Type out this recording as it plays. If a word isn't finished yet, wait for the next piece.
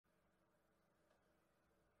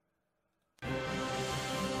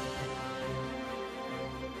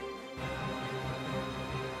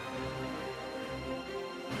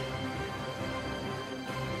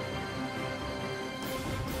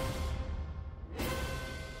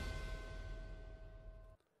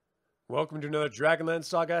Welcome to another Dragonlance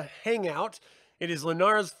Saga Hangout. It is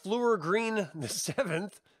Lenara's Fluor Green the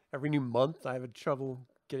 7th. Every new month, I have trouble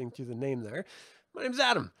getting through the name there. My name's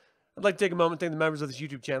Adam. I'd like to take a moment to thank the members of this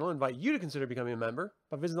YouTube channel and invite you to consider becoming a member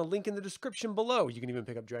by visiting the link in the description below. You can even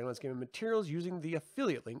pick up Dragonlance gaming materials using the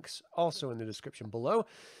affiliate links also in the description below.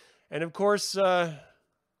 And of course,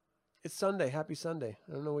 it's Sunday. Happy Sunday.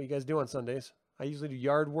 I don't know what you guys do on Sundays. I usually do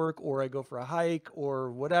yard work or I go for a hike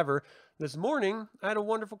or whatever. This morning, I had a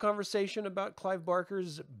wonderful conversation about Clive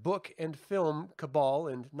Barker's book and film Cabal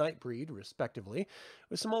and Nightbreed, respectively,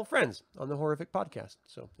 with some old friends on the Horrific podcast.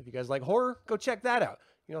 So if you guys like horror, go check that out.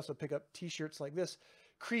 You can also pick up t-shirts like this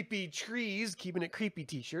Creepy Trees, Keeping It Creepy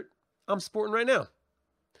t-shirt I'm sporting right now.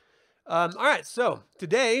 All right, so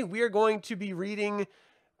today we are going to be reading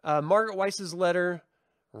Margaret Weis's letter,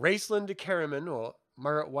 Raceland to Karaman, or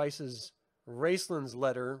Margaret Weis's Raceland's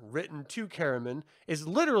letter written to Karaman is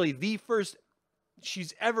literally the first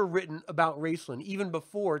she's ever written about Raceland, even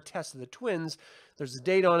before Test of the Twins. There's a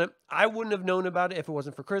date on it. I wouldn't have known about it if it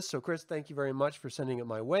wasn't for Chris. So Chris, thank you very much for sending it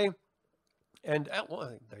my way. And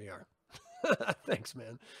well, there you are. Thanks,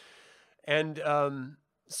 man. And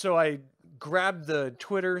so I grabbed the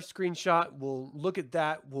Twitter screenshot. We'll look at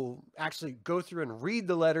that. We'll actually go through and read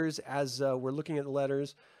the letters as we're looking at the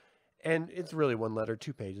letters. And it's really one letter,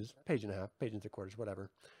 2 pages, page and a half, page and 3/4, whatever.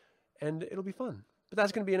 And it'll be fun. But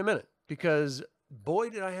that's going to be in a minute because boy,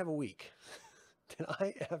 did I have a week. Did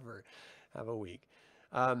I ever have a week?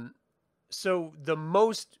 So the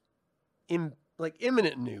most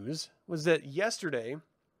imminent news was that yesterday,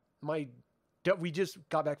 we just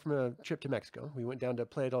got back from a trip to Mexico. We went down to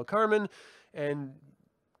Playa del Carmen and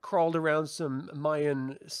crawled around some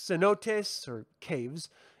Mayan cenotes or caves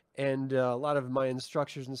and a lot of Mayan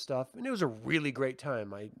structures and stuff. And it was a really great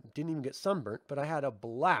time. I didn't even get sunburnt, but I had a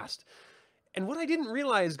blast. And what I didn't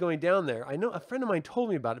realize going down there, I know a friend of mine told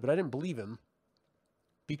me about it, but I didn't believe him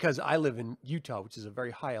because I live in Utah, which is a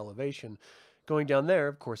very high elevation. Going down there,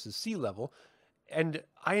 of course, is sea level. And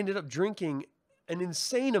I ended up drinking an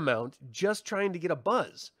insane amount just trying to get a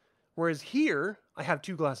buzz. Whereas here, I have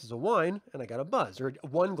 2 glasses of wine and I got a buzz, or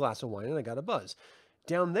 1 glass of wine and I got a buzz.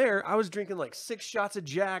 Down there, I was drinking like 6 shots of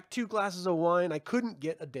Jack, 2 glasses of wine. I couldn't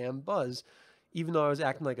get a damn buzz, even though I was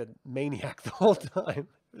acting like a maniac the whole time.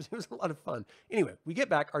 It was a lot of fun. Anyway, we get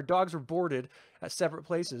back. Our dogs were boarded at separate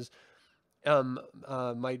places.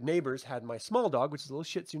 My neighbors had my small dog, which is a little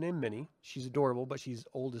Shih Tzu named Minnie. She's adorable, but she's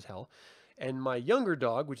old as hell. And my younger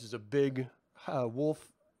dog, which is a big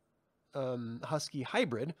wolf husky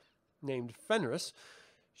hybrid named Fenris.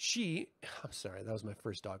 I'm sorry, that was my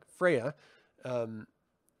first dog, Freya.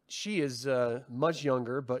 She is much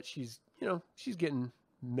younger, but she's getting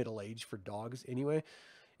middle-aged for dogs anyway.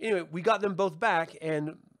 Anyway, we got them both back,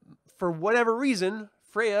 and for whatever reason,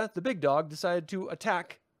 Freya, the big dog, decided to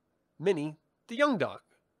attack Minnie, the young dog.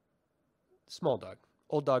 Small dog.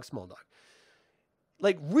 Old dog, small dog.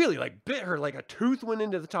 Like, really, like, bit her. Like, a tooth went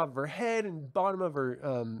into the top of her head and bottom of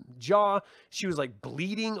her jaw. She was, like,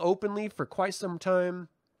 bleeding openly for quite some time.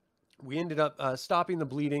 We ended up stopping the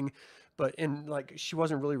bleeding. But she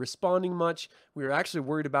wasn't really responding much. We were actually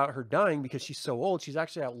worried about her dying because she's so old. She's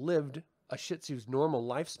actually outlived a Shih Tzu's normal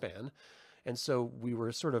lifespan. And so we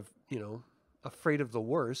were sort of, afraid of the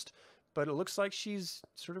worst. But it looks like she's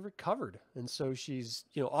sort of recovered. And so she's,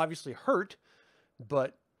 obviously hurt,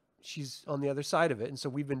 but she's on the other side of it. And so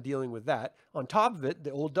we've been dealing with that. On top of it,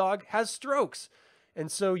 the old dog has strokes.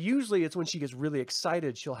 And so usually it's when she gets really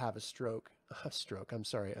excited, she'll have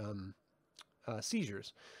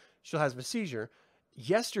seizures. She'll have a seizure.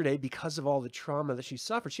 Yesterday, because of all the trauma that she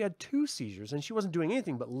suffered, she had 2 seizures, and she wasn't doing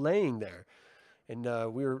anything but laying there. And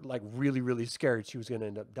we were like really, really scared she was going to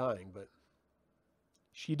end up dying, but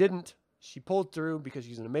she didn't. She pulled through because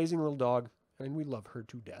she's an amazing little dog, and we love her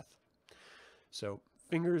to death. So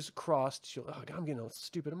fingers crossed. I'm getting all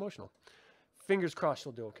stupid emotional. Fingers crossed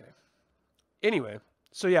she'll do okay. Anyway,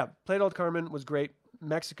 so yeah, Playa del Carmen was great.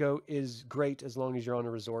 Mexico is great as long as you're on a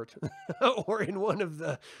resort or in one of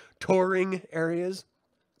the touring areas.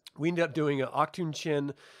 We ended up doing an Octun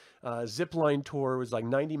Chin zip line tour. It was like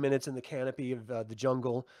 90 minutes in the canopy of the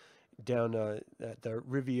jungle down at the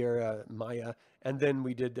Riviera Maya. And then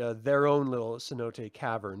we did their own little cenote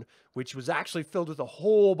cavern, which was actually filled with a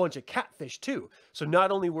whole bunch of catfish too. So not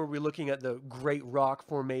only were we looking at the great rock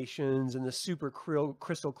formations and the super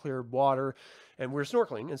crystal clear water, and we were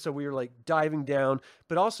snorkeling. And so we were like diving down,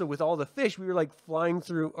 but also with all the fish, we were like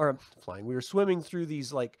we were swimming through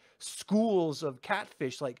these like schools of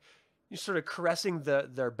catfish, like sort of caressing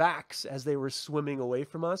their backs as they were swimming away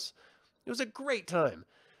from us. It was a great time.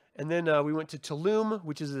 And then we went to Tulum,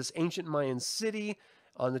 which is this ancient Mayan city.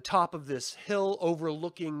 on the top of this hill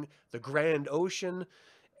overlooking the grand ocean,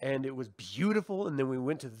 and it was beautiful. And then we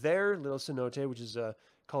went to their little cenote, which is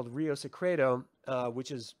called Rio Secreto,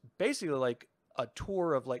 which is basically like a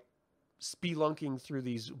tour of like spelunking through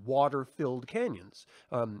these water-filled canyons,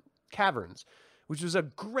 caverns, which was a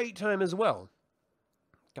great time as well.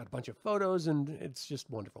 Got a bunch of photos, and it's just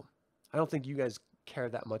wonderful. I don't think you guys care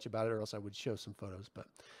that much about it, or else I would show some photos, but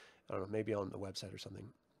I don't know, maybe on the website or something.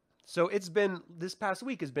 So it's been, this past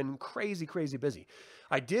week has been crazy, crazy busy.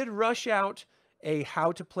 I did rush out a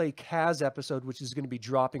How to Play Kaz episode, which is going to be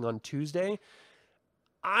dropping on Tuesday.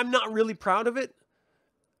 I'm not really proud of it.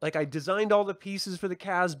 Like, I designed all the pieces for the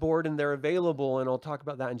Kaz board, and they're available, and I'll talk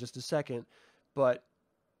about that in just a second. But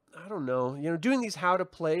I don't know. You know, doing these How to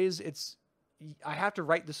Plays, I have to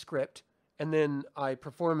write the script, and then I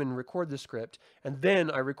perform and record the script, and then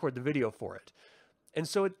I record the video for it. And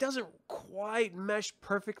so it doesn't quite mesh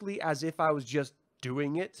perfectly as if I was just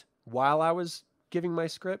doing it while I was giving my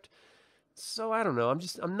script. So I don't know.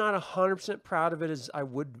 I'm not 100% proud of it as I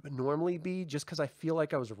would normally be, just because I feel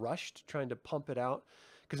like I was rushed trying to pump it out.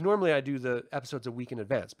 Because normally I do the episodes a week in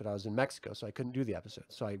advance, but I was in Mexico, so I couldn't do the episode.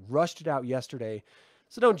 So I rushed it out yesterday.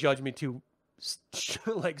 So don't judge me too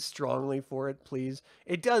like strongly for it, please.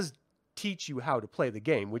 It does teach you how to play the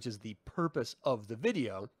game, which is the purpose of the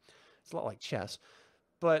video. It's a lot like chess,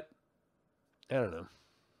 but I don't know.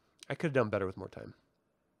 I could have done better with more time.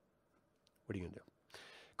 What are you gonna do?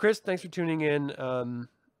 Chris, thanks for tuning in.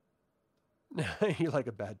 You like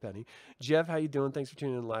a bad penny. Jeff, how you doing? Thanks for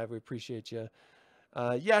tuning in live. We appreciate you.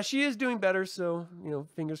 Yeah, she is doing better, so, you know,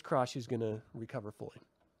 fingers crossed she's going to recover fully.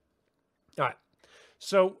 All right.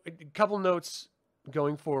 So, a couple notes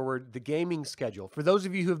going forward. The gaming schedule. For those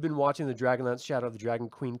of you who have been watching the Dragonlance Shadow of the Dragon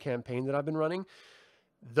Queen campaign that I've been running,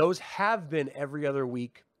 those have been every other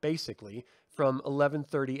week, basically, from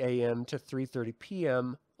 11:30 a.m. to 3:30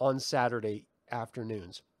 p.m. on Saturday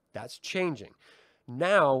afternoons. That's changing.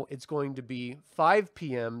 Now it's going to be 5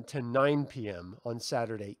 p.m. to 9 p.m. on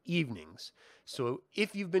Saturday evenings. So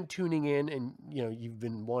if you've been tuning in and, you know, you've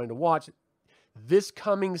been wanting to watch this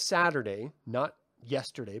coming Saturday, not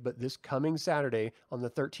yesterday, but this coming Saturday on the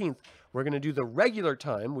 13th, we're going to do the regular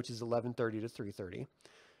time, which is 11:30 to 3:30.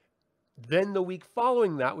 Then the week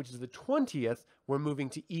following that, which is the 20th, we're moving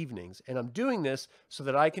to evenings. And I'm doing this so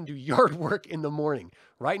that I can do yard work in the morning.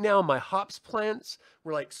 Right now, my hops plants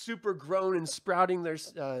were like super grown and sprouting their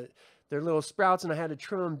little sprouts, and I had to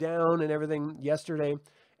trim them down and everything yesterday.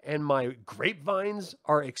 And my grapevines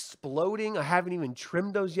are exploding. I haven't even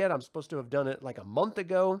trimmed those yet. I'm supposed to have done it like a month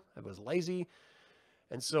ago. I was lazy.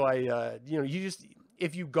 And so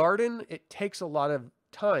if you garden, it takes a lot of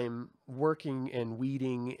time working and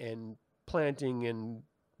weeding and planting and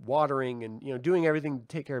watering and, you know, doing everything to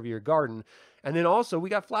take care of your garden. And then also we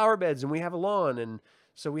got flower beds and we have a lawn, and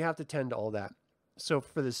so we have to tend to all that. So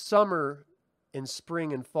for the summer and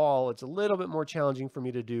spring and fall, it's a little bit more challenging for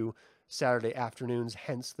me to do Saturday afternoons,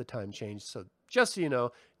 hence the time change. So just so you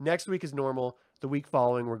know, next week is normal. The week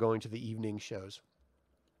following, we're going to the evening shows.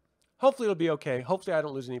 Hopefully it'll be okay. Hopefully I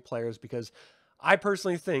don't lose any players, because I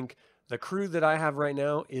personally think the crew that I have right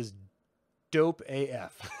now is dope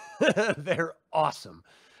AF. They're awesome.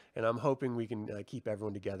 And I'm hoping we can keep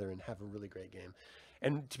everyone together and have a really great game.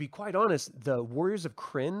 And to be quite honest, the Warriors of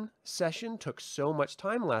Krynn session took so much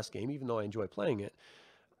time last game, even though I enjoy playing it.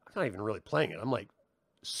 I'm not even really playing it. I'm like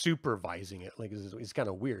supervising it. Like it's kind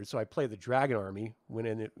of weird. So I play the Dragon Army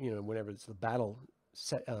whenever it's the battle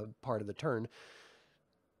set, part of the turn.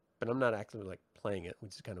 But I'm not actually like playing it,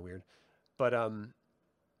 which is kind of weird. But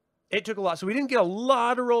it took a lot. So we didn't get a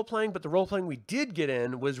lot of role-playing, but the role-playing we did get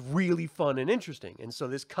in was really fun and interesting. And so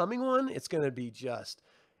this coming one, it's going to be just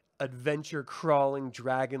adventure crawling,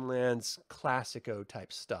 Dragonlance, Classico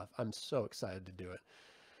type stuff. I'm so excited to do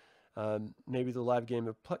it. Maybe the live game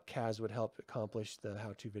of Kaz would help accomplish the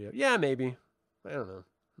how-to video. Yeah, maybe. I don't know.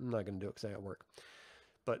 I'm not going to do it because I got work.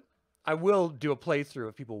 But I will do a playthrough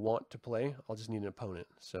if people want to play. I'll just need an opponent.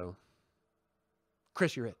 So,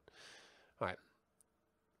 Chris, you're it. All right.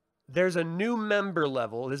 There's a new member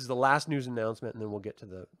level. This is the last news announcement, and then we'll get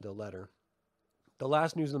to the letter. The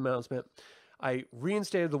last news announcement. I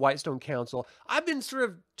reinstated the Whitestone Council. I've been sort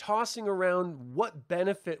of tossing around what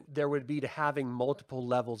benefit there would be to having multiple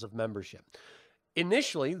levels of membership.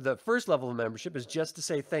 Initially, the first level of membership is just to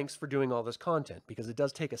say thanks for doing all this content, because it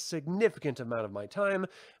does take a significant amount of my time,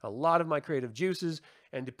 a lot of my creative juices,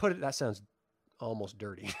 and to put it, that sounds almost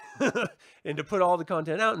dirty. And to put all the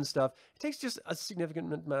content out and stuff, it takes just a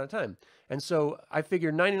significant amount of time. And so I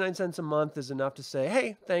figured 99 cents a month is enough to say,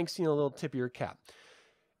 hey, thanks, a little tip of your cap.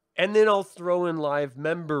 And then I'll throw in live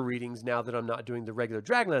member readings now that I'm not doing the regular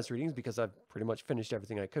Dragonlance readings because I've pretty much finished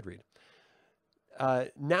everything I could read.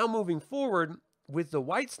 Now moving forward with the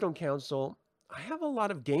Whitestone Council, I have a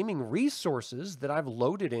lot of gaming resources that I've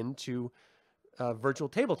loaded into virtual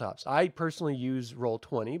tabletops. I personally use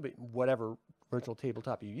Roll20, but whatever virtual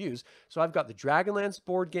tabletop you use. So I've got the Dragonlance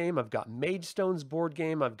board game, I've got Magestone's board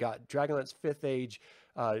game, I've got Dragonlance 5th Age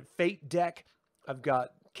Fate deck, I've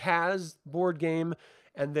got Kaz board game,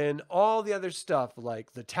 and then all the other stuff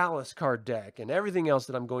like the Talus card deck and everything else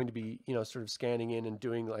that I'm going to be, sort of scanning in and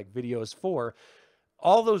doing like videos for.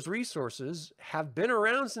 All those resources have been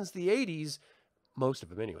around since the 80s, most of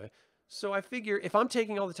them anyway. So I figure if I'm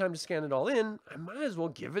taking all the time to scan it all in, I might as well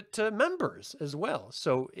give it to members as well.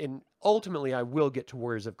 So ultimately, I will get to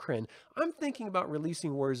Warriors of Krynn. I'm thinking about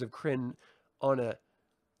releasing Warriors of Krynn on a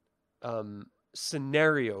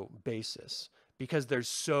scenario basis because there's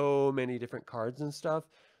so many different cards and stuff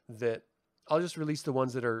that I'll just release the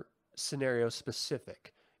ones that are scenario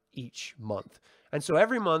specific each month. And so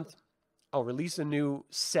every month, I'll release a new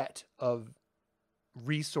set of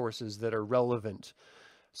resources that are relevant.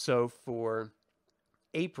 So for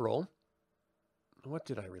April, what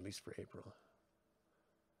did I release for April?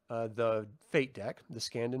 The Fate deck, the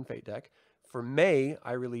scanned-in Fate deck. For May,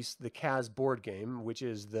 I released the Kaz board game, which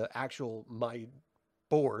is the actual my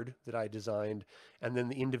board that I designed, and then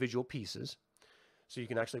the individual pieces. So you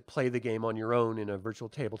can actually play the game on your own in a virtual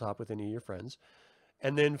tabletop with any of your friends.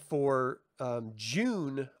 And then for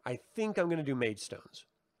June, I think I'm going to do Magestones.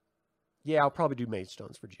 Yeah, I'll probably do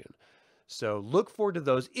Magestones for June. So look forward to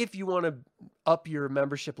those if you want to up your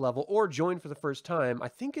membership level or join for the first time. I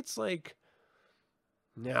think it's like,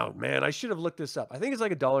 now, man, I should have looked this up. I think it's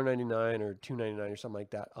like $1.99 or $2.99 or something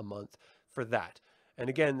like that a month for that. And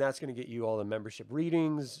again, that's going to get you all the membership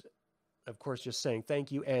readings. Of course, just saying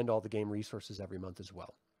thank you and all the game resources every month as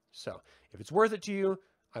well. So if it's worth it to you,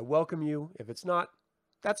 I welcome you. If it's not,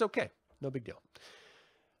 that's okay. No big deal.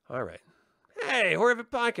 All right. Hey,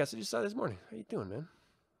 Horrific Podcast. I just saw this morning. How you doing, man?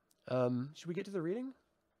 Should we get to the reading?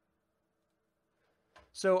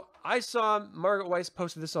 So I saw Margaret Weiss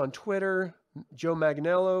posted this on Twitter. Joe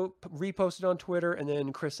Maganello reposted on Twitter, and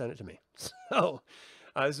then Chris sent it to me. So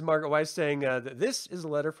this is Margaret Weiss saying that this is a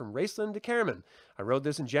letter from Raceland to Caraman. I wrote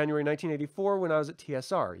this in January 1984 when I was at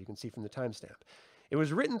TSR. You can see from the timestamp. It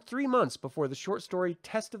was written 3 months before the short story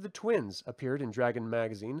Test of the Twins appeared in Dragon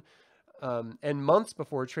magazine, and months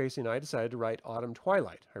before Tracy and I decided to write Autumn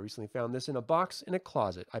Twilight. I recently found this in a box in a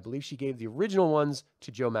closet. I believe she gave the original ones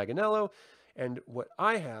to Joe Maganello, and what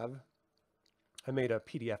I have, I made a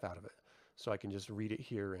PDF out of it, so I can just read it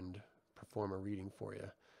here and perform a reading for you.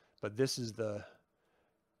 But this is the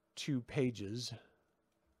 2 pages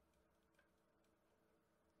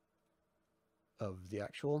of the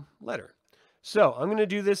actual letter. So I'm going to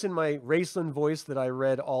do this in my Raceland voice that I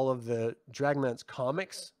read all of the Dragonlance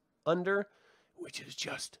comics under, which is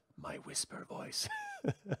just my whisper voice.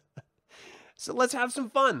 So let's have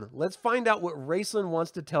some fun. Let's find out what Raceland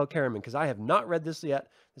wants to tell Caraman, because I have not read this yet.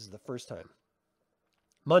 This is the first time.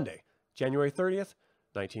 Monday, January 30th,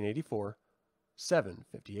 1984,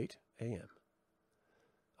 7:58 a.m.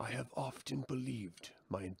 I have often believed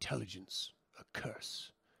my intelligence a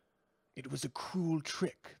curse. It was a cruel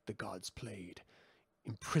trick the gods played,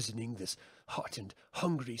 imprisoning this hot and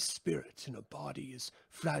hungry spirit in a body as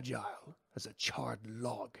fragile as a charred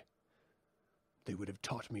log. They would have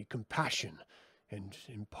taught me compassion, and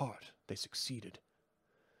in part they succeeded.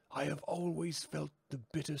 I have always felt the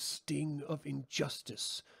bitter sting of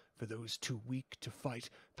injustice for those too weak to fight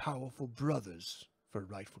powerful brothers for a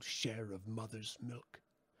rightful share of mother's milk.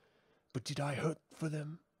 But did I hurt for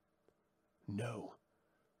them? No.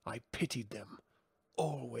 I pitied them,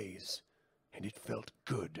 always, and it felt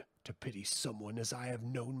good to pity someone as I have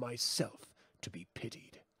known myself to be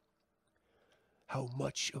pitied. How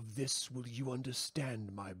much of this will you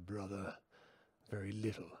understand, my brother? Very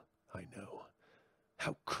little, I know.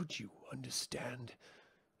 How could you understand?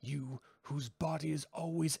 You, whose body has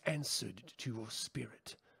always answered to your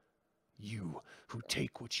spirit. You, who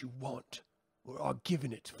take what you want, or are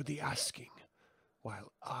given it for the asking,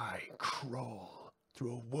 while I crawl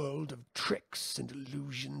through a world of tricks and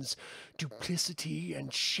illusions, duplicity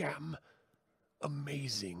and sham,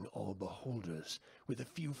 amazing all beholders with a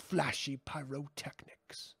few flashy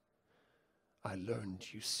pyrotechnics. I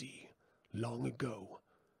learned, you see, long ago,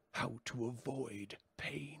 how to avoid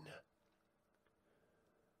pain.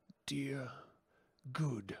 Dear,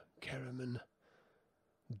 good Caraman,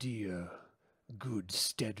 dear, good,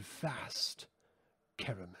 steadfast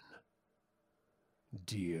Caraman,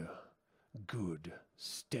 dear, good,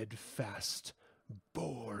 steadfast,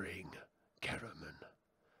 boring Caraman,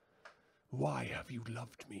 Why have you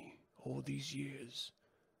loved me all these years?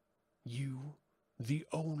 You, the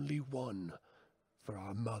only one, for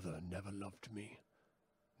our mother never loved me,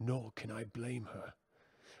 nor can I blame her.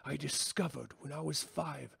 I discovered when I was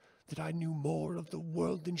 5 that I knew more of the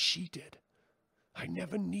world than she did. I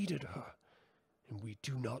never needed her, and we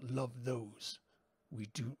do not love those who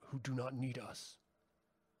do not need us.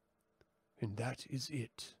 And that is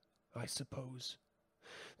it, I suppose.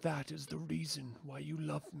 That is the reason why you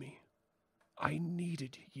love me. I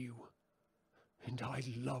needed you, and I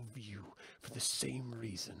love you for the same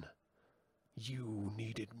reason. You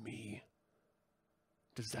needed me.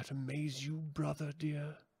 Does that amaze you, brother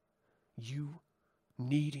dear? You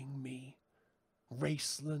needing me?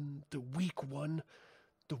 Raceland, the weak one,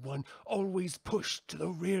 the one always pushed to the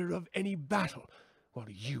rear of any battle, while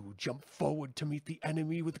you jump forward to meet the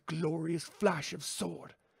enemy with glorious flash of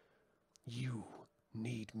sword. You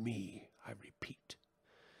need me, I repeat.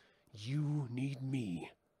 You need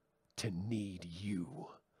me to need you.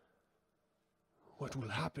 What will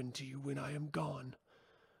happen to you when I am gone?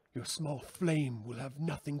 Your small flame will have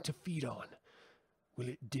nothing to feed on. Will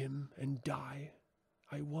it dim and die,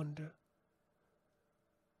 I wonder?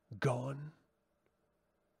 Gone?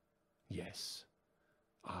 Yes,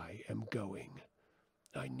 I am going.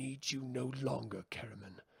 I need you no longer,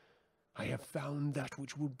 Caraman. I have found that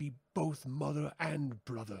which will be both mother and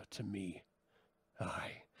brother to me.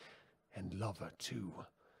 Aye, and lover too,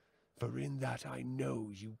 for in that I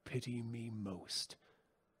know you pity me most.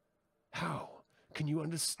 How can you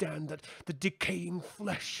understand that the decaying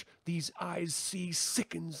flesh these eyes see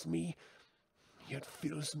sickens me, yet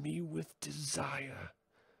fills me with desire?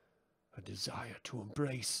 A desire to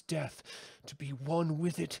embrace death, to be one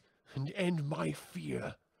with it, and end my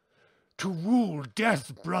fear. To rule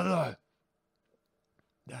death, brother!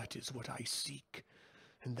 That is what I seek,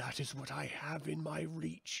 and that is what I have in my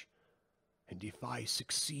reach. And if I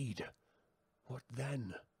succeed, what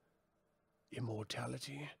then?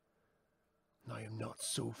 Immortality? I am not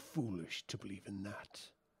so foolish to believe in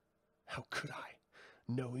that. How could I,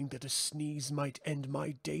 knowing that a sneeze might end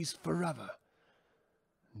my days forever?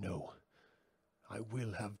 No, I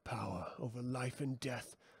will have power over life and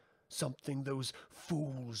death, something those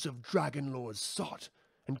fools of dragon lords sought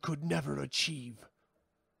and could never achieve.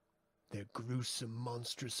 Their gruesome,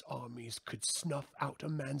 monstrous armies could snuff out a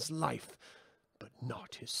man's life, but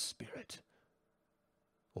not his spirit,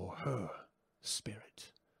 or her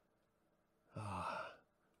spirit. Ah,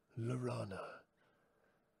 Lorana,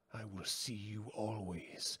 I will see you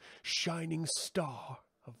always, shining star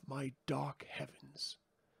of my dark heavens.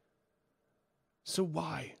 So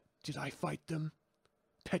why did I fight them?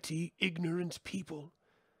 Petty, ignorant people.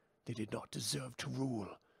 They did not deserve to rule.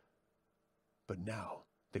 But now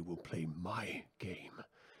they will play my game.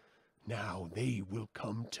 Now they will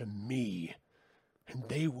come to me, and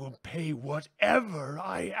they will pay whatever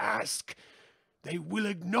I ask. They will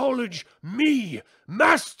acknowledge me,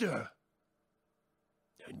 master.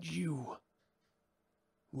 And you,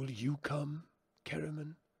 will you come,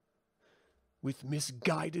 Caraman? With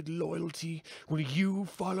misguided loyalty, will you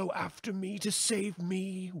follow after me to save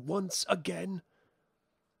me once again?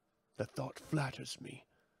 The thought flatters me.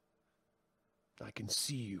 I can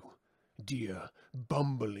see you, dear,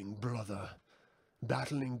 bumbling brother,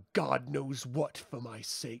 battling God knows what for my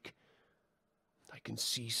sake. I can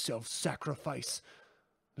see self-sacrifice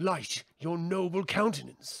light your noble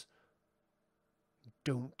countenance.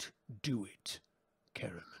 Don't do it,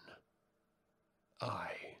 Caraman. I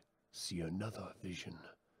see another vision,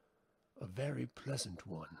 a very pleasant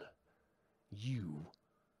one. You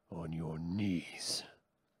on your knees.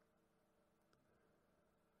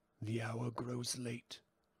 The hour grows late.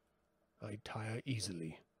 I tire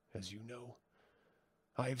easily, as you know.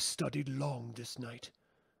 I have studied long this night,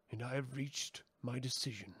 and I have reached my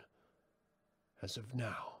decision. As of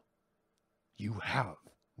now, you have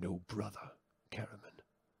no brother, Caraman.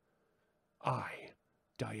 I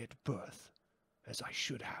die at birth, as I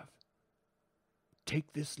should have.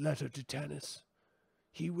 Take this letter to Tanis.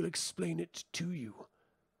 He will explain it to you.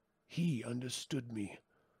 He understood me.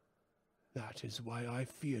 That is why I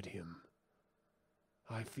feared him.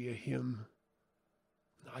 I fear him.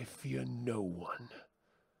 I fear no one.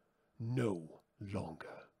 No longer.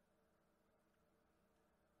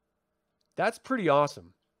 That's pretty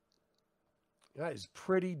awesome. That is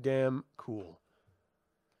pretty damn cool.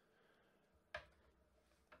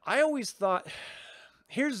 I always thought,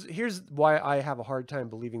 here's why I have a hard time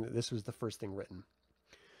believing that this was the first thing written.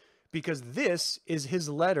 Because this is his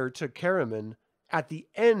letter to Caraman at the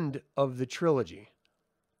end of the trilogy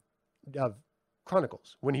of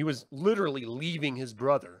Chronicles, when he was literally leaving his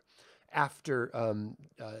brother after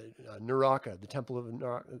Naraka, the Temple of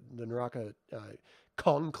the Naraka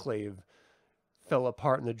conclave fell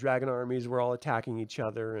apart and the dragon armies were all attacking each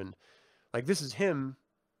other. And like, this is him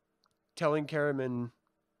telling Karaman,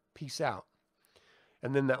 peace out.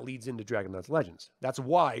 And then that leads into Dragonlance Legends. That's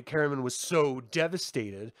why Karaman was so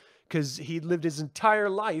devastated, because he'd lived his entire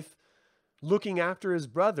life looking after his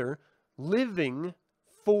brother, living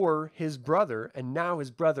for his brother, and now his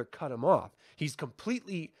brother cut him off. He's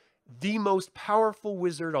completely the most powerful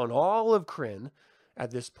wizard on all of Krynn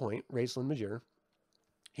at this point, Raistlin Majere.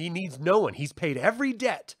 He needs no one. He's paid every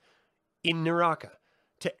debt in Naraka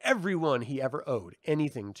to everyone he ever owed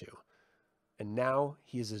anything to. And now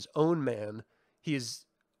he is his own man. He is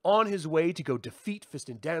on his way to go defeat Fist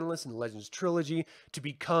and Daedalus in the Legends trilogy, to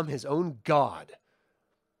become his own god.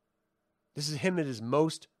 This is him at his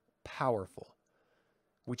most powerful,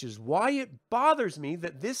 which is why it bothers me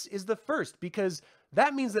that this is the first, because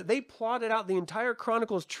that means that they plotted out the entire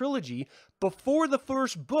Chronicles trilogy before the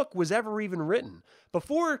first book was ever even written,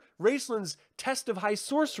 before Raistlin's Test of High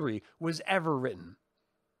Sorcery was ever written.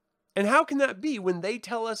 And how can that be when they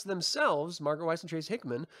tell us themselves, Margaret Weiss and Trace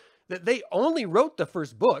Hickman, that they only wrote the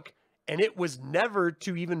first book and it was never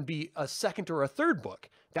to even be a second or a third book?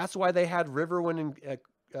 That's why they had Riverwind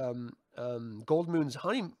and Goldmoon's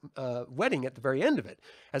wedding at the very end of it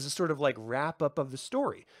as a sort of like wrap up of the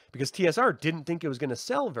story, because TSR didn't think it was going to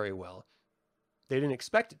sell very well. They didn't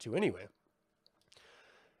expect it to anyway.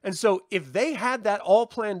 And so if they had that all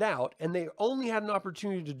planned out and they only had an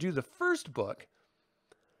opportunity to do the first book,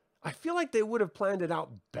 I feel like they would have planned it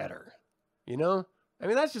out better. You know? I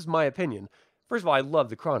mean, that's just my opinion. First of all, I love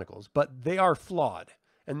the Chronicles, but they are flawed.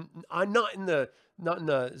 And I'm not in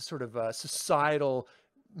the sort of societal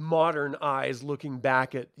modern eyes looking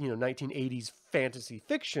back at, 1980s fantasy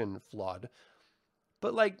fiction flawed.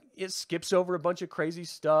 But like, it skips over a bunch of crazy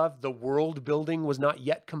stuff. The world building was not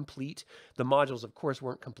yet complete. The modules, of course,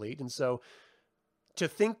 weren't complete. And so to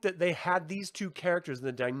think that they had these two characters and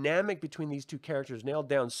the dynamic between these two characters nailed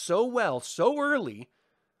down so well, so early,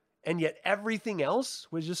 and yet everything else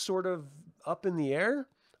was just sort of up in the air,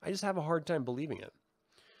 I just have a hard time believing it.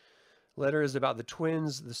 Letter is about the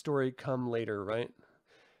twins. The story come later, right?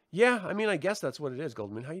 Yeah, I mean, I guess that's what it is,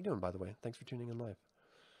 Goldman. How you doing, by the way? Thanks for tuning in live.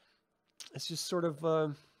 It's just sort of, I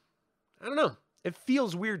don't know. It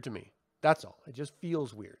feels weird to me. That's all. It just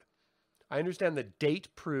feels weird. I understand the date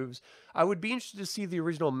proves. I would be interested to see the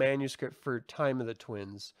original manuscript for Time of the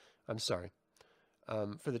Twins. I'm sorry.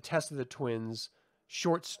 For the Test of the Twins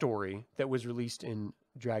short story that was released in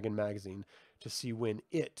Dragon Magazine, to see when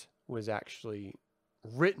it was actually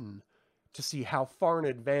written, to see how far in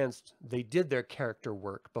advance they did their character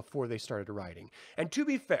work before they started writing. And to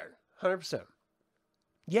be fair, 100%,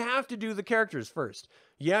 you have to do the characters first.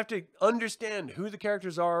 You have to understand who the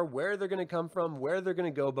characters are, where they're going to come from, where they're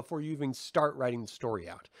going to go before you even start writing the story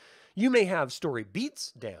out. You may have story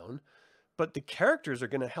beats down, but the characters are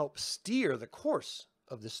going to help steer the course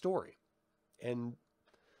of the story. And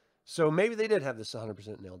so maybe they did have this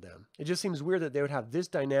 100% nailed down. It just seems weird that they would have this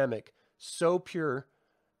dynamic so pure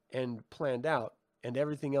and planned out, and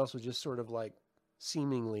everything else was just sort of like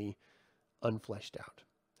seemingly unfleshed out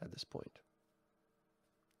at this point.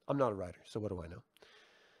 I'm not a writer, so what do I know?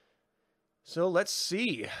 So let's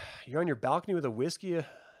see. You're on your balcony with a whiskey, a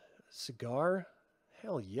cigar?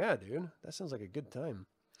 Hell yeah, dude. That sounds like a good time.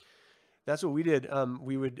 That's what we did.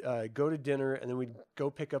 We would go to dinner, and then we'd go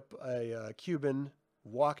pick up a Cuban,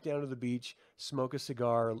 walk down to the beach, smoke a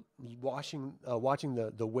cigar, watching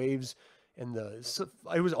the waves, and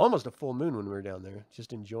it was almost a full moon when we were down there,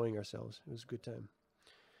 just enjoying ourselves. It was a good time.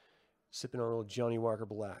 Sipping on old Johnny Walker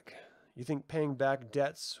Black. You think paying back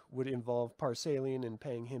debts would involve Parsalian and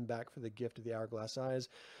paying him back for the gift of the hourglass eyes?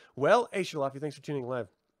 Well, hey, Shalafi, thanks for tuning in live.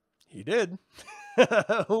 He did.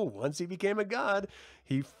 Once he became a god,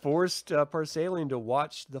 he forced Parsalian to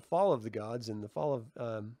watch the fall of the gods and the fall of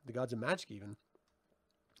the gods of magic even.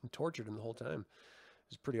 And tortured him the whole time. It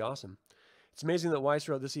was pretty awesome. It's amazing that Weiss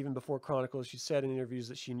wrote this even before Chronicles. She said in interviews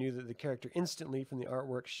that she knew that the character instantly from the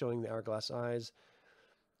artwork showing the hourglass eyes.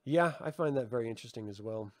 Yeah, I find that very interesting as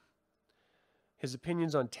well. His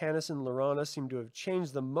opinions on Tanis and Laurana seem to have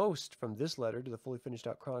changed the most from this letter to the fully finished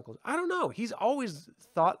out Chronicles. I don't know. He's always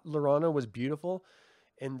thought Laurana was beautiful,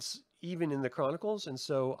 and even in the Chronicles, and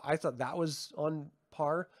so I thought that was on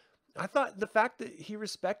par. I thought the fact that he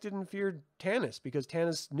respected and feared Tanis because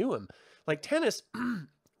Tanis knew him. Like, Tanis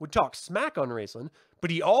would talk smack on Raistlin, but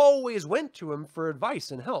he always went to him for advice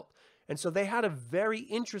and help. And so they had a very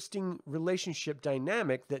interesting relationship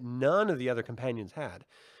dynamic that none of the other companions had.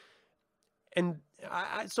 And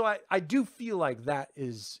I do feel like that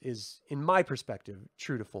is, in my perspective,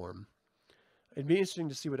 true to form. It'd be interesting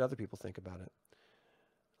to see what other people think about it.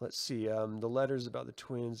 Let's see. The letters about the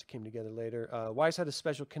twins came together later. Weiss had a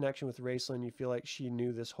special connection with Raceland. You feel like she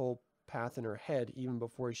knew this whole path in her head even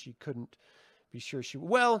before she couldn't be sure she...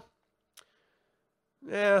 Well,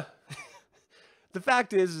 yeah. The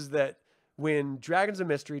fact is that when Dragons of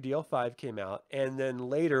Mystery DL5 came out, and then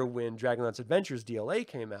later when Dragonlance Adventures DLA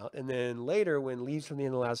came out, and then later when Leaves from the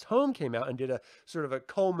End of the Last Home came out and did a sort of a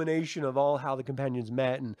culmination of all how the companions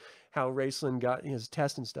met and how Raceland got his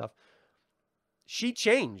test and stuff, she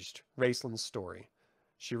changed Raceland's story.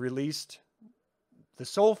 She released the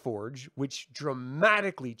Soul Forge, which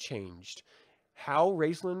dramatically changed how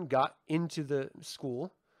Raceland got into the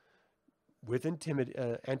school with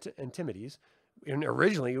Antimides. And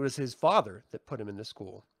originally, it was his father that put him in the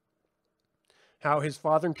school. How his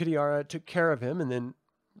father and Kitiara took care of him, and then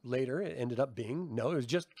later it ended up being, no, it was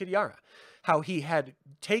just Kitiara. How he had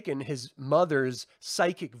taken his mother's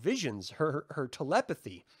psychic visions, her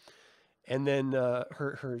telepathy, and then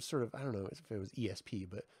her sort of, I don't know if it was ESP,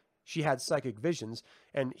 but she had psychic visions,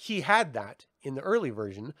 and he had that in the early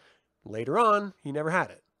version. Later on, he never had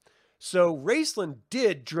it. So Raceland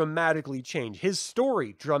did dramatically change. His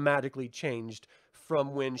story dramatically changed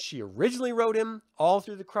from when she originally wrote him, all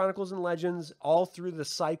through the Chronicles and Legends, all through the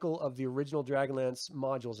cycle of the original Dragonlance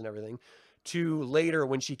modules and everything, to later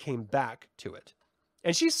when she came back to it.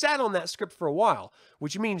 And she sat on that script for a while,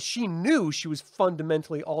 which means she knew she was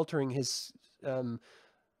fundamentally altering his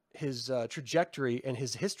trajectory and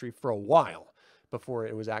his history for a while before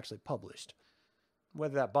it was actually published.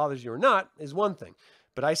 Whether that bothers you or not is one thing.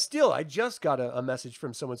 But I just got a message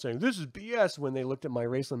from someone saying, this is BS, when they looked at my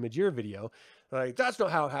Raceland Majir video. Like, that's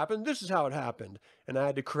not how it happened. This is how it happened. And I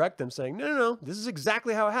had to correct them saying, no, this is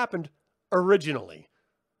exactly how it happened originally.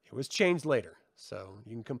 It was changed later. So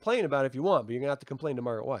you can complain about it if you want, but you're going to have to complain to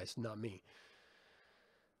Margaret Weiss, not me.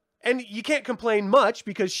 And you can't complain much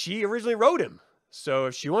because she originally wrote him. So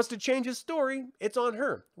if she wants to change his story, it's on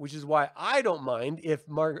her, which is why I don't mind if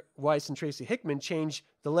Margaret Weiss and Tracy Hickman change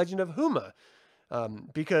The Legend of Huma.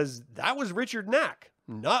 Because that was Richard Knack,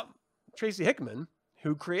 not Tracy Hickman,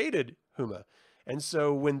 who created Huma. And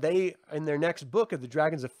so when they, in their next book of the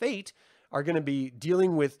Dragons of Fate, are going to be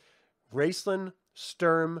dealing with Raceland,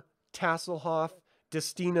 Sturm, Tasselhoff,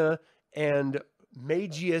 Destina, and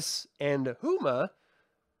Magius and Huma,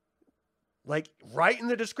 like right in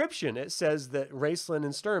the description, it says that Raceland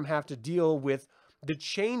and Sturm have to deal with the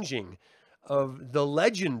changing of the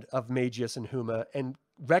legend of Magius and Huma and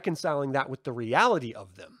reconciling that with the reality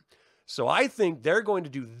of them. So I think they're going to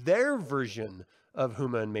do their version of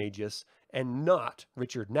Huma and Magius and not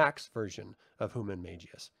Richard Knack's version of Huma and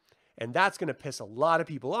Magius. And that's going to piss a lot of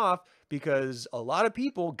people off because a lot of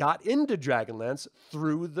people got into Dragonlance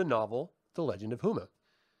through the novel The Legend of Huma.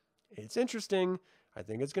 It's interesting. I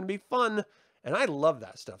think it's going to be fun. And I love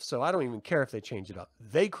that stuff. So I don't even care if they change it up.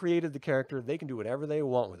 They created the character. They can do whatever they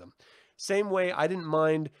want with them. Same way, I didn't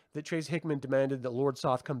mind that Tracy Hickman demanded that Lord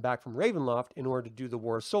Soth come back from Ravenloft in order to do the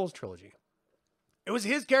War of Souls trilogy. It was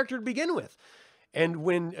his character to begin with. And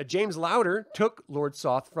when James Lowder took Lord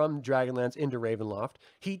Soth from Dragonlance into Ravenloft,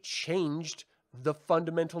 he changed the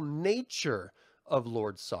fundamental nature of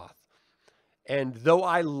Lord Soth. And though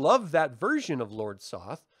I love that version of Lord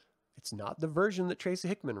Soth, it's not the version that Tracy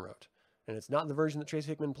Hickman wrote. And it's not the version that Tracy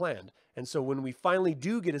Hickman planned. And so when we finally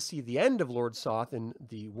do get to see the end of Lord Soth in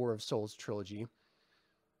the War of Souls trilogy...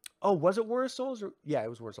 Oh, was it War of Souls? Yeah, it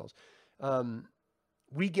was War of Souls.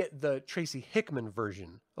 We get the Tracy Hickman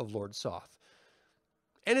version of Lord Soth.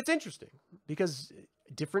 And it's interesting because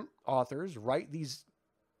different authors write these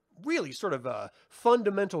really sort of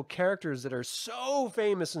fundamental characters that are so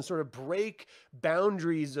famous and sort of break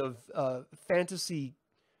boundaries of fantasy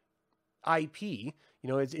IP. You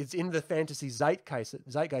know, it's in the fantasy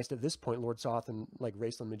zeitgeist at this point, Lord Soth and like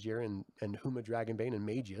Raceland Majir and Huma Dragonbane and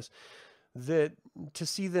Magius, that to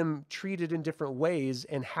see them treated in different ways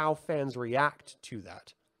and how fans react to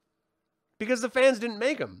that. Because the fans didn't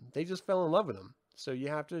make them. They just fell in love with them. So you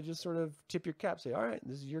have to just sort of tip your cap, say, all right,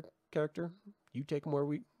 this is your character. You take them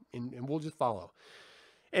where and we'll just follow.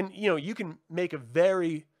 And, you know, you can make a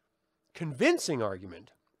very convincing argument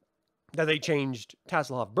that they changed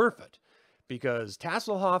Tasselhoff Burfoot. Because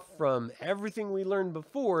Tasselhoff, from everything we learned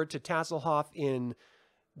before to Tasselhoff in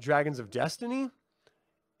Dragons of Destiny,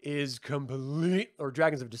 is or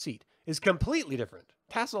Dragons of Deceit, is completely different.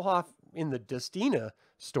 Tasselhoff in the Destina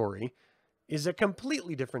story is a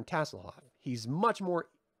completely different Tasselhoff. He's much more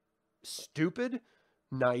stupid,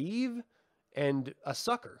 naive, and a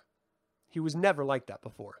sucker. He was never like that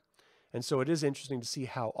before. And so it is interesting to see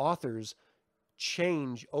how authors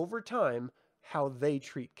change over time how they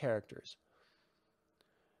treat characters.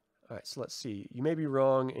 All right, so let's see. You may be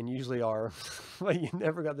wrong, and usually are, but you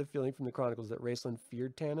never got the feeling from the Chronicles that Raceland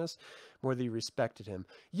feared Tanis more than he respected him.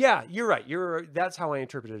 Yeah, you're right. That's how I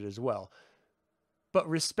interpret it as well. But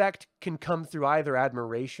respect can come through either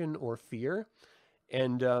admiration or fear.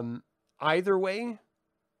 And either way,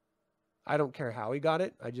 I don't care how he got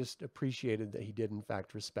it. I just appreciated that he did, in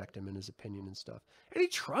fact, respect him and his opinion and stuff. And he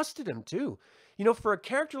trusted him, too. You know, for a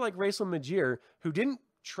character like Raceland Majir, who didn't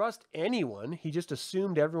trust anyone, he just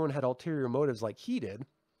assumed everyone had ulterior motives like he did,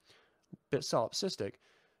 a bit solipsistic,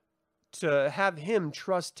 to have him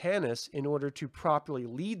trust Tanis in order to properly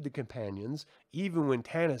lead the companions, even when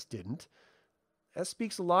Tanis didn't, that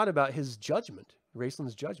speaks a lot about his judgment,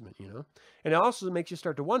 Raceland's judgment, you know? And it also makes you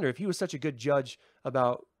start to wonder, if he was such a good judge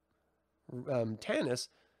about Tanis,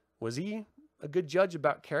 was he a good judge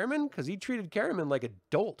about Karaman? Because he treated Karaman like a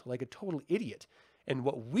dolt, like a total idiot. And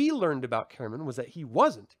what we learned about Karaman was that he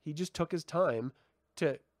wasn't. He just took his time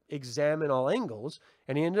to examine all angles,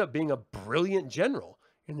 and he ended up being a brilliant general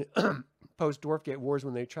in the post-Dwarfgate Wars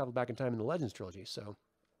when they traveled back in time in the Legends trilogy. So,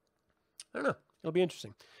 I don't know. It'll be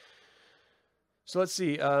interesting. So let's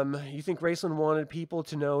see. You think Raceland wanted people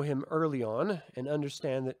to know him early on and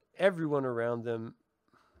understand that everyone around them,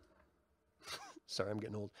 sorry, I'm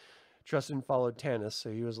getting old, trusted and followed Tanis.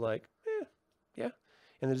 So he was like, yeah.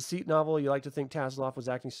 In the Deceit novel, you like to think Tasslehoff was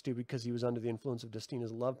acting stupid because he was under the influence of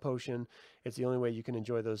Destina's love potion. It's the only way you can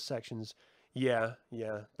enjoy those sections. Yeah.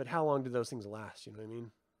 But how long did those things last? You know what I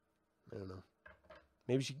mean? I don't know.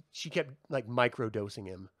 Maybe she kept like microdosing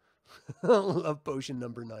him. Love potion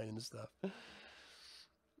number 9 and stuff.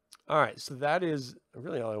 All right, so that is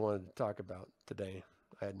really all I wanted to talk about today.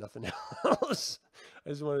 I had nothing else. I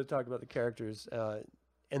just wanted to talk about the characters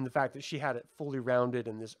and the fact that she had it fully rounded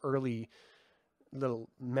in this early little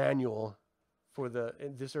manual for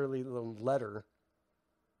this early little letter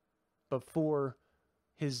before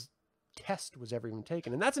his test was ever even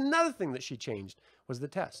taken. And that's another thing that she changed, was the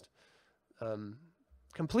test.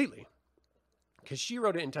 Completely. Because she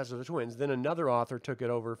wrote it in Test of the Twins. Then another author took it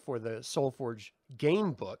over for the Soulforge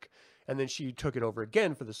game book. And then she took it over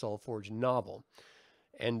again for the Soulforge novel.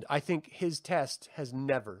 And I think his test has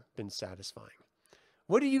never been satisfying.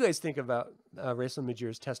 What do you guys think about Raceland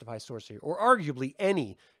Majir's Test of High Sorcery? Or arguably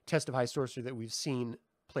any Test of High Sorcery that we've seen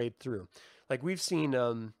played through? Like we've seen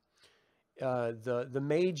the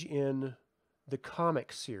mage in the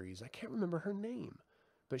comic series. I can't remember her name.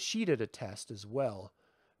 But she did a test as well.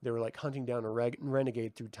 They were like hunting down a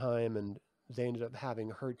renegade through time, and they ended up having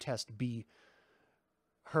her test be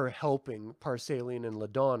her helping Parsalian and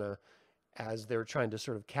LaDonna as they were trying to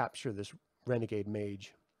sort of capture this renegade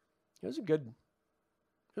mage. It was a good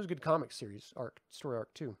comic series story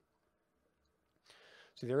arc too.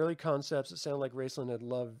 So the early concepts, it sounded like Raceland had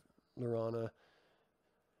loved Lorana.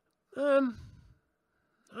 I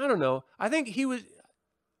don't know. I think he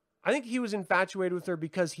was infatuated with her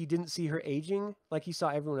because he didn't see her aging like he saw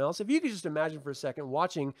everyone else. If you could just imagine for a second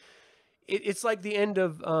watching, it's like the end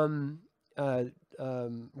of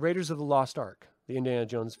Raiders of the Lost Ark, the Indiana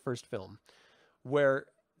Jones first film, where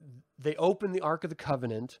they open the Ark of the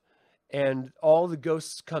Covenant and all the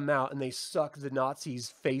ghosts come out and they suck the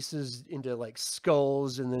Nazis' faces into like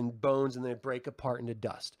skulls and then bones and they break apart into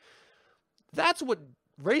dust. That's what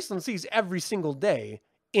Raceland sees every single day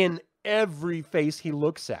in every face he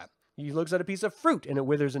looks at. He looks at a piece of fruit and it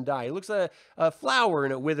withers and dies. He looks at a flower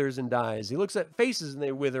and it withers and dies. He looks at faces and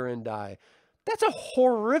they wither and die. That's a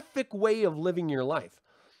horrific way of living your life.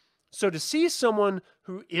 So to see someone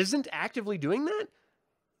who isn't actively doing that,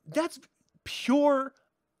 that's pure,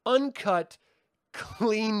 uncut,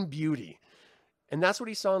 clean beauty. And that's what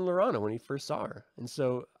he saw in Lorana when he first saw her. And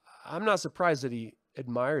so I'm not surprised that he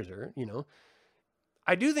admires her, you know.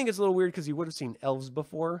 I do think it's a little weird because he would have seen elves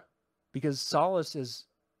before, because Solace is,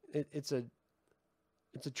 it's a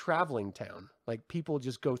traveling town. Like people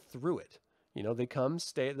just go through it. You know, they come,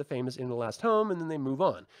 stay at the famous Inn of the Last Home, and then they move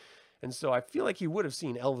on. And so I feel like he would have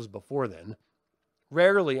seen elves before then.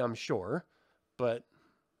 Rarely, I'm sure, but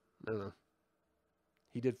I don't know.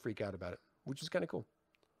 He did freak out about it, which is kind of cool.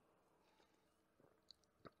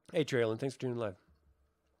 Hey, Traylon, thanks for tuning live.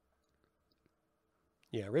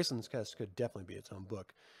 Yeah, Raceland's Test could definitely be its own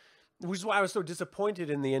book. Which is why I was so disappointed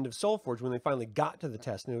in the end of Soulforge when they finally got to the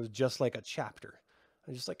test and it was just like a chapter.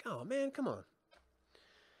 I was just like, oh man, come on.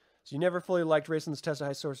 So you never fully liked Raceland's Test of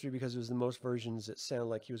High Sorcery because it was the most versions it sounded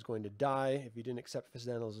like he was going to die if he didn't accept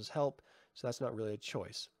Fizdana's help. So that's not really a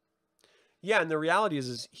choice. Yeah, and the reality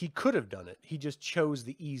is he could have done it. He just chose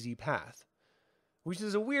the easy path, which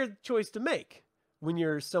is a weird choice to make when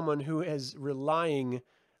you're someone who is relying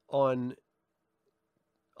on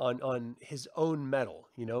his own metal,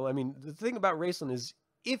 you know? I mean, the thing about Raceland is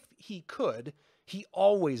if he could, he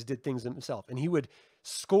always did things himself, and he would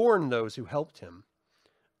scorn those who helped him,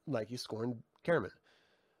 like he scorned Caraman.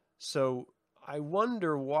 So I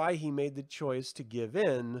wonder why he made the choice to give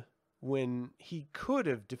in when he could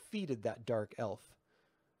have defeated that dark elf.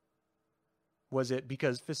 Was it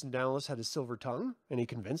because Ficendalis had a silver tongue and he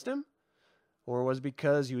convinced him? Or was it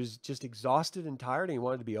because he was just exhausted and tired and he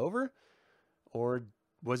wanted to be over? Or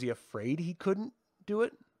was he afraid he couldn't do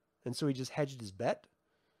it, and so he just hedged his bet?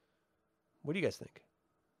 What do you guys think?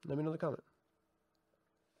 Let me know in the comment.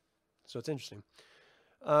 So it's interesting.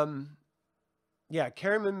 Yeah,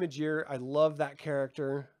 Caraman Majir, I love that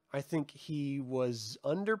character. I think he was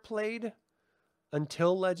underplayed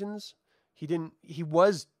until Legends. He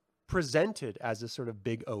was presented as a sort of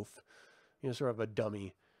big oaf, sort of a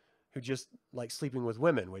dummy who just likes sleeping with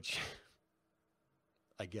women, which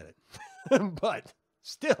I get it. But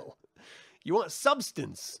still, you want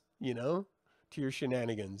substance, to your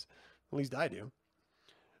shenanigans. At least I do.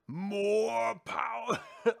 More power,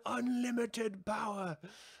 unlimited power.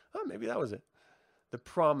 Oh, maybe that was it. The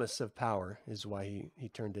promise of power is why he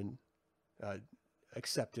turned in,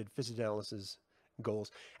 accepted Ficendalis'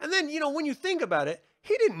 goals. And then, when you think about it,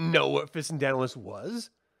 he didn't know what Ficendalis was.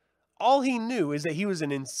 All he knew is that he was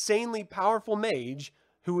an insanely powerful mage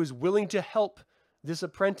who was willing to help this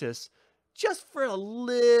apprentice just for a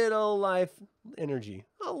little life energy,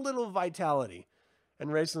 a little vitality. And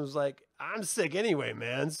Raistlin was like, I'm sick anyway,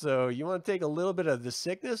 man. So you want to take a little bit of the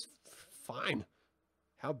sickness? Fine.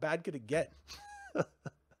 How bad could it get?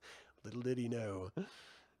 Little did he know,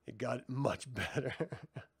 it got much better.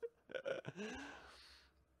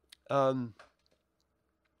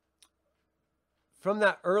 From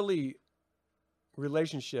that early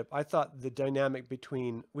relationship, I thought the dynamic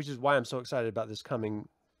between, which is why I'm so excited about this coming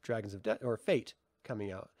Dragons of Death, or Fate,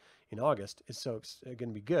 coming out in August, is so going to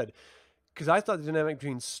be good. Because I thought the dynamic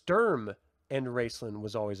between Sturm and Raistlin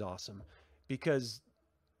was always awesome. Because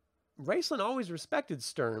Raistlin always respected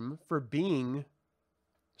Sturm for being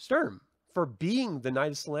Sturm, for being the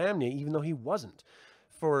Knight of Solamnia, even though he wasn't,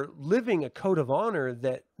 for living a code of honor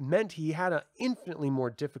that meant he had an infinitely more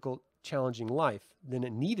difficult, challenging life than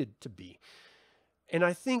it needed to be. And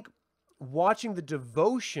I think watching the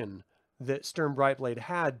devotion that Sturm Brightblade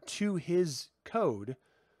had to his code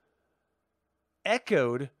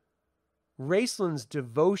echoed Raistlin's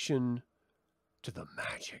devotion to the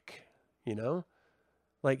magic,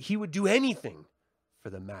 Like, he would do anything for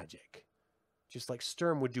the magic, just like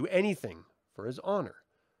Sturm would do anything for his honor.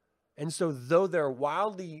 And so, though they're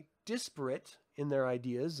wildly disparate in their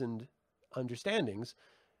ideas and understandings,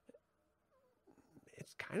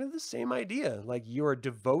 it's kind of the same idea. Like, you're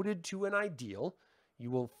devoted to an ideal, you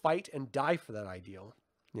will fight and die for that ideal,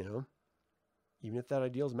 even if that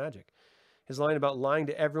ideal is magic. His line about lying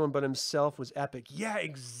to everyone but himself was epic. Yeah,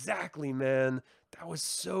 exactly, man. That was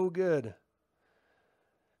so good.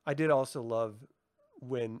 I did also love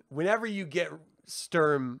whenever you get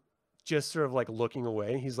Sturm just sort of like looking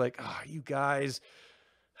away, he's like, you guys,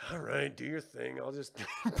 all right, do your thing. I'll just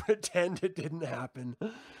pretend it didn't happen.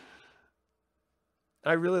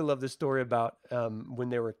 I really love the story about when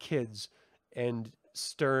they were kids and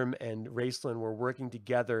Sturm and Raistlin were working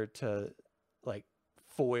together to like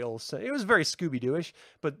foil. So it was very Scooby-Doo-ish,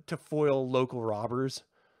 but to foil local robbers.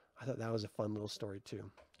 I thought that was a fun little story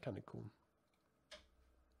too. Kind of cool.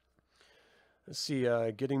 Let's see,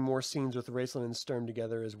 getting more scenes with Raistlin and Sturm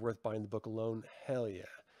together is worth buying the book alone. Hell yeah.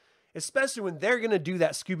 Especially when they're going to do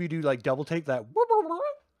that Scooby-Doo like double take, that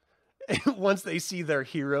once they see their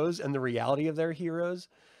heroes and the reality of their heroes.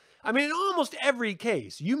 I mean, in almost every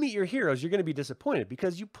case, you meet your heroes, you're going to be disappointed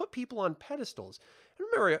because you put people on pedestals. And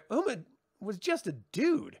remember, Uma was just a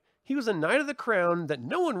dude. He was a Knight of the Crown that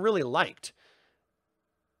no one really liked.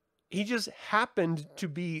 He just happened to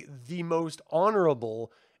be the most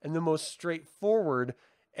honorable and the most straightforward,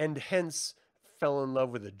 and hence fell in love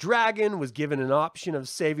with a dragon, was given an option of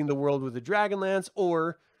saving the world with a Dragonlance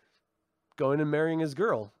or going and marrying his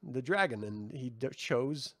girl, the dragon. And he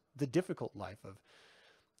chose the difficult life of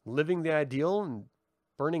living the ideal and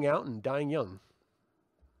burning out and dying young.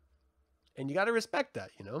 And you got to respect that,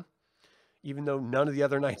 even though none of the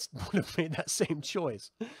other knights would have made that same choice.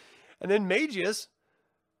 And then Magius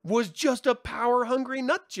was just a power-hungry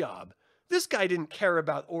nut job. This guy didn't care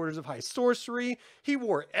about orders of high sorcery. He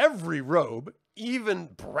wore every robe, even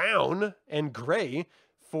brown and gray,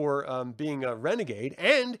 for being a renegade.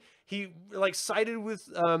 And he sided with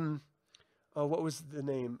what was the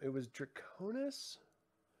name? It was Draconus,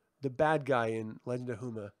 the bad guy in Legend of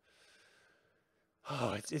Huma.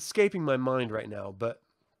 Oh, it's escaping my mind right now, but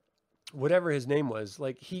whatever his name was,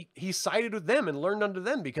 he sided with them and learned under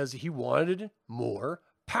them because he wanted more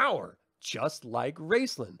power, just like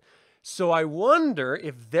Raceland. So I wonder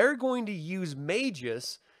if they're going to use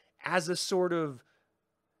Magus as a sort of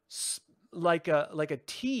like a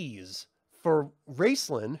tease for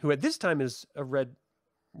Raceland, who at this time is a red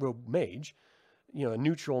robe mage, you know, a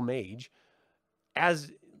neutral mage,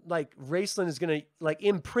 as like Raceland is going to like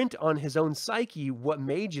imprint on his own psyche what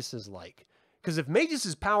Magus is like. Because if Magus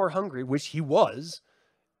is power hungry, which he was,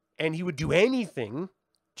 and he would do anything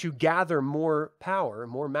to gather more power,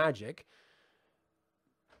 more magic,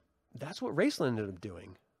 that's what Raceland ended up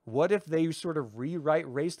doing. What if they sort of rewrite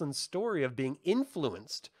Raceland's story of being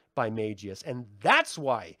influenced by Magius? And that's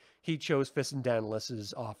why he chose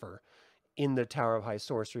Ficendanalis's offer in the Tower of High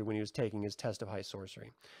Sorcery when he was taking his test of High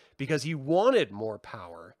Sorcery. Because he wanted more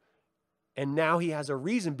power. And now he has a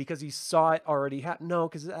reason because he saw it already happen. No,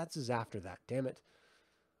 because that's after that. Damn it.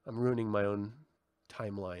 I'm ruining my own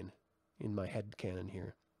timeline in my head canon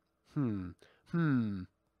here.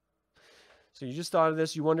 So you just thought of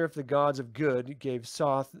this. You wonder if the gods of good gave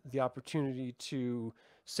Soth the opportunity to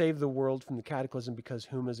save the world from the cataclysm because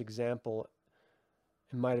Huma's example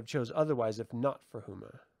and might have chose otherwise if not for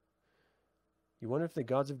Huma. You wonder if the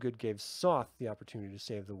gods of good gave Soth the opportunity to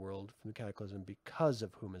save the world from the cataclysm because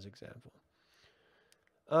of Huma's example.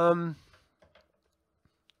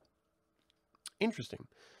 Interesting.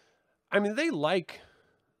 I mean, they like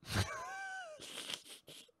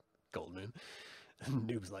Goldmoon.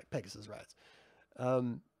 Noobs like Pegasus rats.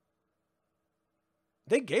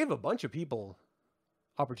 They gave a bunch of people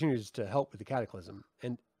opportunities to help with the cataclysm,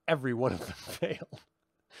 and every one of them failed.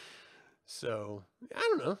 So, I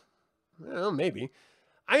don't know. Well, maybe.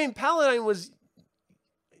 I mean, Paladine was...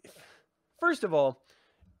 First of all,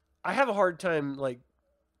 I have a hard time, like,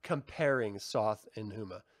 comparing Soth and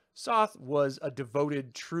Huma. Soth was a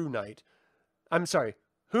devoted true knight. I'm sorry.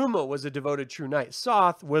 Huma was a devoted true knight.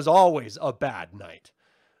 Soth was always a bad knight.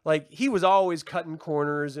 Like, he was always cutting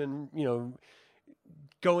corners and, you know,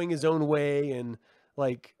 going his own way. And,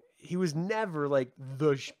 like, he was never, like,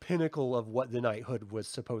 the pinnacle of what the knighthood was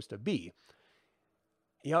supposed to be.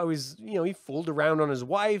 He always, you know, he fooled around on his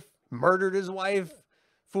wife, murdered his wife,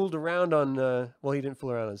 fooled around on, well, he didn't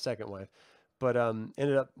fool around on his second wife, but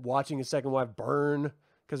ended up watching his second wife burn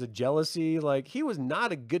because of jealousy. Like, he was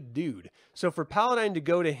not a good dude. So for Paladine to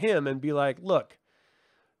go to him and be like, look,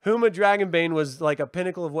 Huma Dragonbane was like a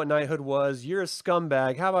pinnacle of what knighthood was. You're a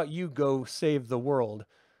scumbag. How about you go save the world?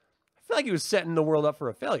 I feel like he was setting the world up for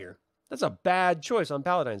a failure. That's a bad choice on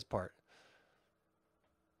Paladine's part.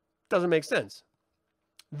 Doesn't make sense.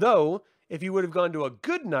 Though, if you would have gone to a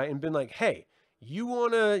good knight and been like, hey, you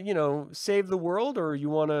want to, you know, save the world, or you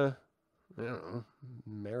want to, I don't know,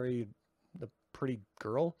 marry a pretty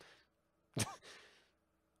girl?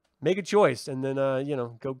 Make a choice and then, you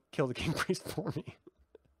know, go kill the king priest for me.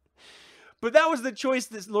 But that was the choice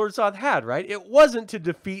that Lord Soth had, right? It wasn't to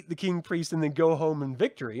defeat the king priest and then go home in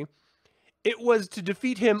victory. It was to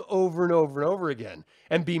defeat him over and over and over again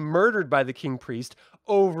and be murdered by the king priest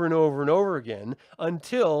over and over and over again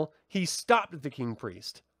until he stopped the king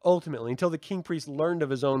priest, ultimately, until the king priest learned of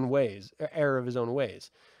his own ways, error of his own ways.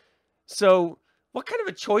 So what kind of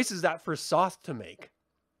a choice is that for Soth to make?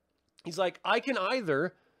 He's like, I can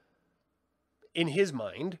either, in his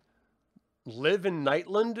mind, live in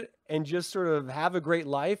Nightland and just sort of have a great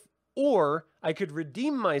life, or I could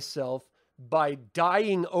redeem myself by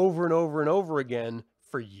dying over and over and over again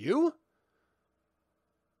for you?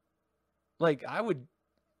 Like, I would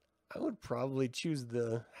probably choose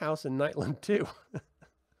the house in Nightland too.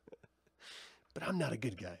 But I'm not a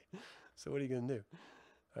good guy. So what are you going to do?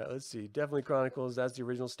 All right, let's see. Definitely Chronicles. That's the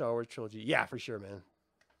original Star Wars trilogy. Yeah, for sure, man.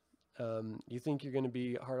 You think you're going to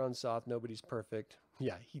be hard on Soth. Nobody's perfect.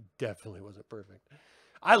 Yeah, he definitely wasn't perfect.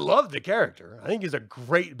 I love the character. I think he's a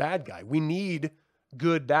great bad guy. We need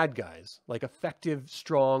good bad guys, like effective,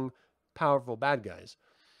 strong, powerful bad guys.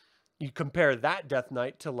 You compare that Death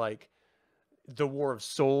Knight to like the War of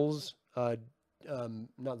Souls, not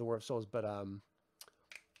the War of Souls, but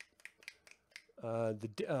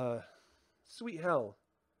Sweet Hell,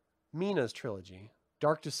 Mina's trilogy,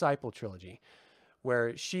 Dark Disciple trilogy,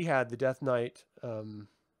 where she had the Death Knight,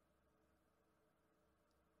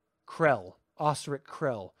 Krell, Osric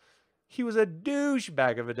Krell. He was a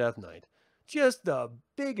douchebag of a Death Knight. Just the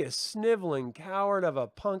biggest sniveling coward of a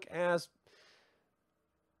punk ass.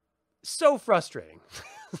 So frustrating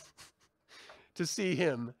to see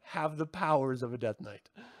him have the powers of a Death Knight.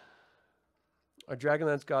 Are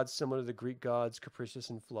Dragonlance gods similar to the Greek gods, capricious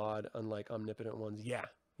and flawed, unlike omnipotent ones?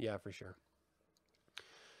 Yeah, for sure.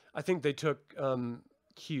 I think they took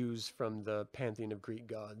cues from the pantheon of Greek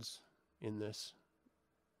gods in this.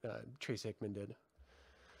 Trace Hickman did.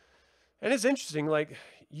 And it's interesting, like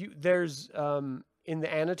there's in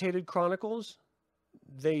the annotated chronicles,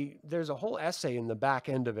 there's a whole essay in the back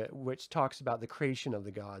end of it which talks about the creation of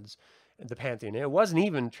the gods and the pantheon. It wasn't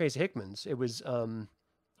even Trace Hickman's. It was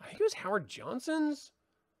I think it was Howard Johnson's,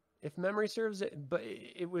 if memory serves it, but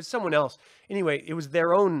it was someone else. Anyway, it was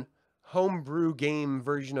their own homebrew game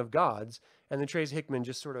version of gods, and then Trace Hickman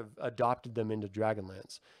just sort of adopted them into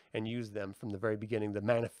Dragonlance and used them from the very beginning, the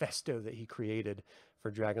manifesto that he created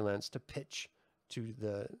for Dragonlance to pitch to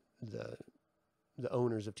the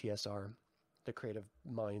owners of TSR, the creative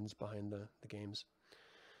minds behind the games.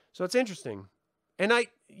 So it's interesting. And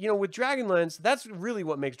with Dragonlance, that's really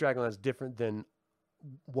what makes Dragonlance different than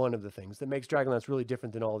one of the things that makes Dragonlance really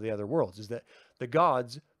different than all the other worlds is that the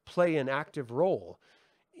gods play an active role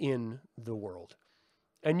in the world.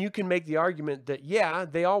 And you can make the argument that, yeah,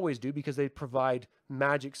 they always do because they provide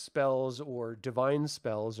magic spells or divine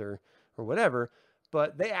spells or whatever,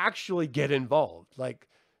 but they actually get involved. Like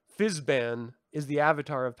Fizban is the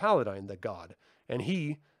avatar of Paladine, the god, and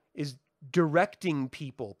he is directing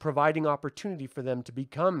people, providing opportunity for them to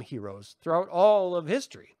become heroes throughout all of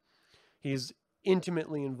history. He's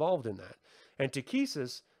intimately involved in that. And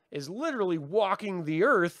Takesis is literally walking the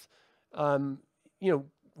earth,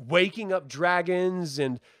 waking up dragons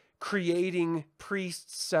and creating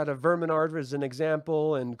priests out of Verminard as an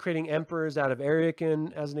example, and creating emperors out of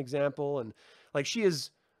Ariakan as an example. And like she's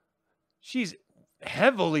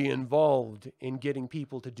heavily involved in getting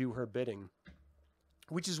people to do her bidding,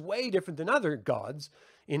 which is way different than other gods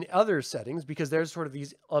in other settings, because there's sort of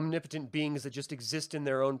these omnipotent beings that just exist in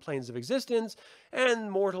their own planes of existence, and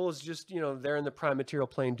mortal is just, they're in the prime material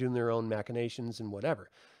plane doing their own machinations and whatever.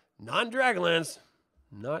 Not in Dragonlance.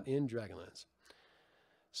 Not in Dragonlance.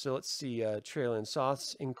 So let's see, Traylon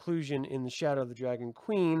Soth's inclusion in the Shadow of the Dragon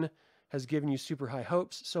Queen has given you super high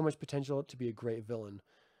hopes, so much potential to be a great villain.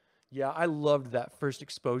 Yeah, I loved that first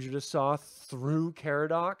exposure to Soth through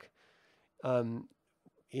Caradoc.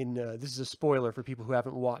 This is a spoiler for people who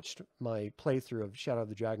haven't watched my playthrough of Shadow of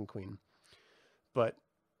the Dragon Queen, but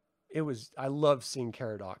I love seeing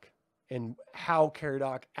Caradoc and how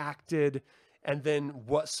Caradoc acted, and then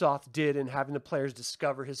what Soth did, and having the players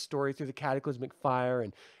discover his story through the cataclysmic fire,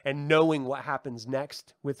 and knowing what happens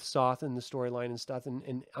next with Soth and the storyline and stuff.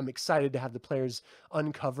 And I'm excited to have the players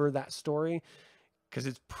uncover that story because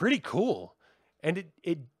it's pretty cool. And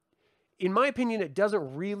it in my opinion, it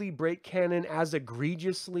doesn't really break canon as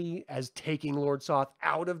egregiously as taking Lord Soth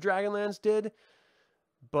out of Dragonlance did,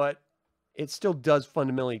 but it still does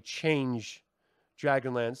fundamentally change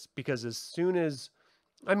Dragonlance, because as soon as,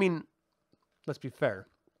 let's be fair,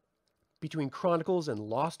 between Chronicles and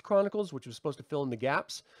Lost Chronicles, which was supposed to fill in the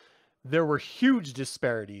gaps, there were huge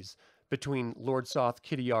disparities between Lord Soth,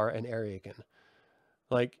 Kidiar, and Ariakan.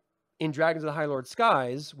 Like, in Dragons of the High Lord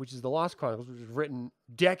Skies, which is the Lost Chronicles, which was written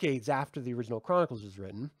decades after the original Chronicles was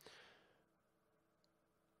written,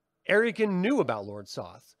 Ariakan knew about Lord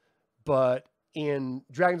Soth. But in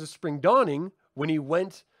Dragons of Spring Dawning, when he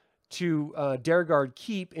went to Dargard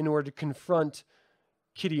Keep in order to confront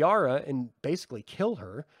Kidiara and basically kill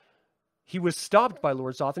her, he was stopped by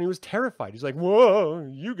Lord Soth and he was terrified. He's like, "Whoa,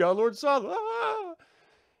 you got Lord Soth." Ah!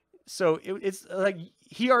 So it's like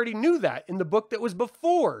he already knew that in the book that was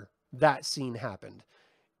before that scene happened,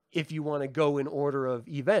 if you want to go in order of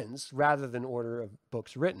events rather than order of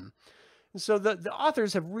books written. And so the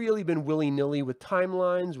authors have really been willy-nilly with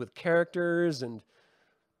timelines, with characters, and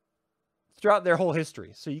throughout their whole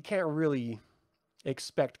history. So you can't really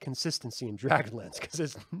expect consistency in Dragonlance because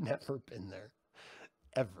it's never been there,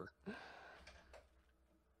 ever.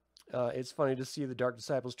 It's funny to see the Dark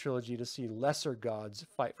Disciples trilogy, to see lesser gods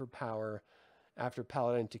fight for power after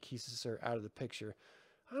Paladin and Takesis are out of the picture.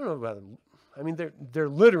 I don't know about them. They're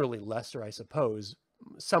literally lesser, I suppose.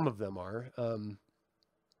 Some of them are.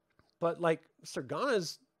 But like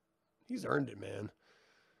Sargana's, he's earned it, man.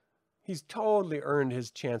 He's totally earned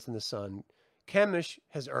his chance in the sun. Kemish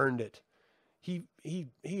has earned it. He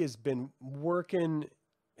has been working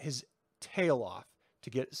his tail off to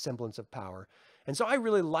get semblance of power. And so I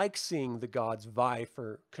really like seeing the gods vie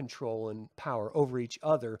for control and power over each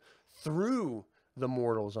other through the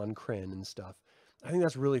mortals on Krynn and stuff. I think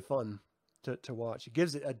that's really fun to watch. It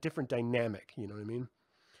gives it a different dynamic, you know what I mean?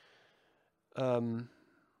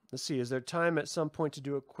 Let's see, is there time at some point to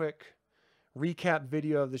do a quick recap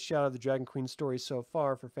video of the Shadow of the Dragon Queen story so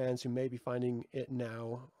far for fans who may be finding it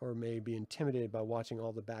now or may be intimidated by watching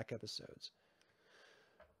all the back episodes?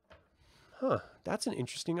 That's an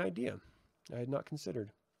interesting idea. I had not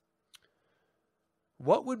considered.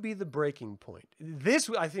 What would be the breaking point? This,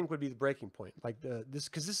 I think, would be the breaking point. Like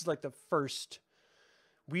because this is like the first.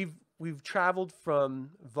 we've traveled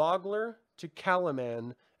from Vogler to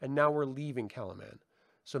Calaman, and now we're leaving Calaman.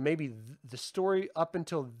 So maybe the story up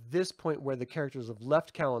until this point where the characters have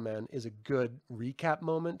left Calaman is a good recap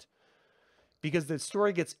moment, because the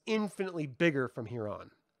story gets infinitely bigger from here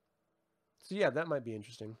on. So yeah, that might be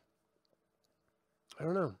interesting. I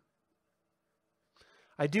don't know.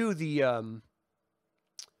 I do the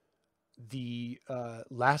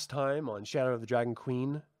last time on Shadow of the Dragon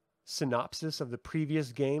Queen synopsis of the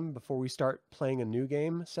previous game before we start playing a new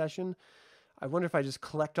game session. I wonder if I just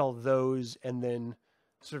collect all those and then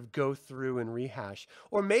sort of go through and rehash.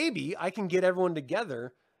 Or maybe I can get everyone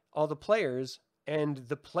together, all the players, and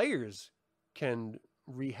the players can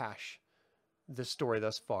rehash the story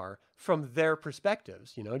thus far from their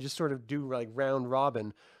perspectives, you know, just sort of do like round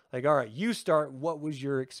robin. Like, all right, you start. What was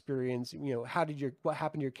your experience? You know, what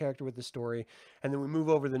happened to your character with the story? And then we move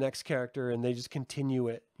over to the next character and they just continue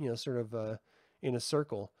it, you know, sort of in a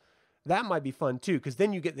circle. That might be fun too, because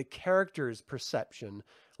then you get the character's perception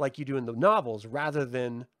like you do in the novels rather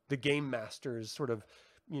than the game master's sort of,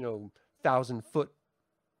 you know, 1,000-foot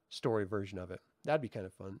story version of it. That'd be kind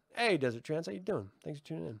of fun. Hey, Desert Trance, how you doing? Thanks for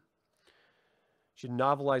tuning in. Should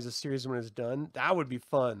novelize a series when it's done. That would be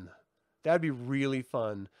fun. That'd be really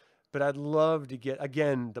fun. But I'd love to get,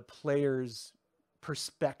 again, the players'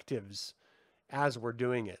 perspectives as we're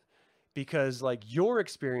doing it. Because, like, your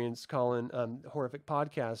experience, Colin, Horrific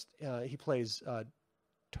Podcast, he plays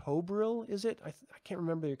Tobril, is it? I can't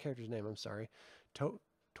remember your character's name. I'm sorry.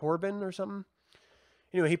 Torben or something?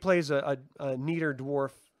 Anyway, he plays a neater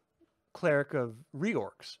dwarf cleric of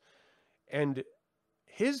reorcs. And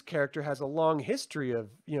his character has a long history of,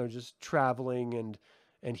 you know, just traveling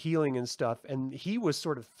and healing and stuff. And he was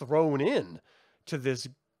sort of thrown in to this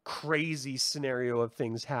crazy scenario of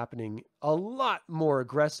things happening a lot more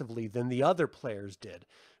aggressively than the other players did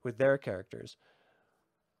with their characters.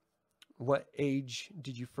 What age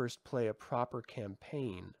did you first play a proper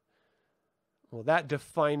campaign? Well, that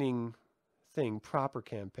defining thing, proper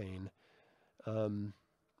campaign,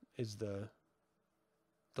 is the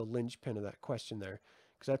linchpin of that question there.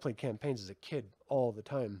 Because I played campaigns as a kid all the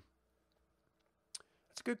time.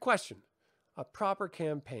 That's a good question. A proper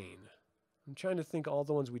campaign. I'm trying to think all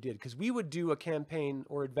the ones we did. Because we would do a campaign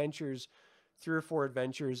or adventures, 3 or 4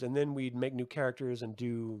 adventures, and then we'd make new characters and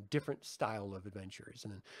do different style of adventures.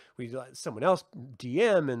 And then we'd let someone else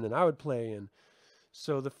DM, and then I would play. And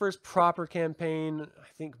so the first proper campaign, I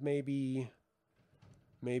think maybe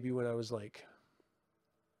when I was like,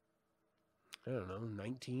 I don't know,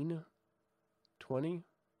 19, 20,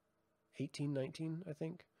 18, 19, I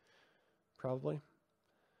think, probably.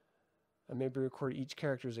 And maybe record each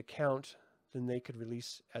character's account, then they could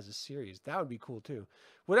release as a series. That would be cool too.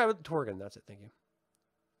 What about Torgan? That's it, thank you.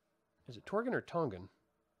 Is it Torgan or Tongan?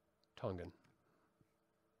 Tongan.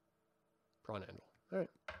 Prawn handle. All right.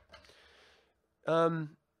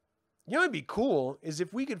 You know what'd be cool is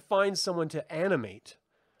if we could find someone to animate.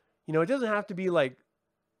 You know, it doesn't have to be like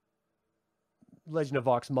Legend of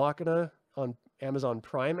Vox Machina on Amazon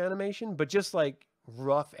Prime animation, but just like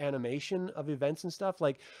rough animation of events and stuff.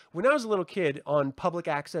 Like when I was a little kid on public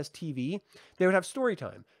access TV, they would have story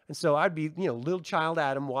time. And so I'd be, you know, little child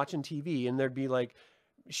Adam watching TV, and there'd be like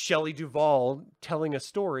Shelley Duvall telling a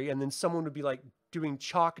story, and then someone would be like doing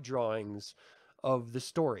chalk drawings of the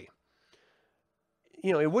story.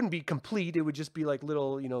 You know, it wouldn't be complete. It would just be like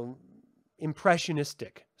little, you know,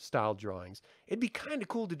 impressionistic style drawings. It'd be kind of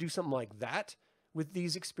cool to do something like that with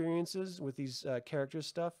these experiences, with these characters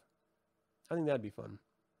stuff. I think that'd be fun.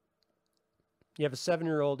 You have a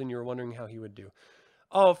 7-year-old and you're wondering how he would do.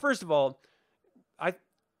 Oh, first of all,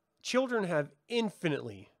 children have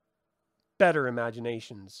infinitely better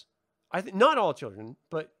imaginations. I think not all children,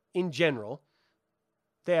 but in general,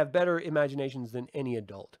 they have better imaginations than any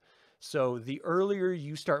adult. So the earlier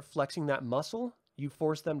you start flexing that muscle, you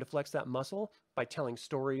force them to flex that muscle by telling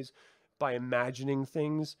stories, by imagining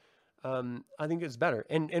things. I think it's better.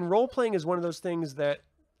 And role-playing is one of those things that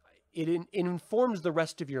it informs the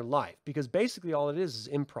rest of your life, because basically all it is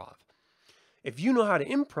improv. If you know how to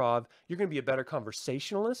improv, you're going to be a better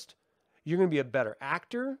conversationalist. You're going to be a better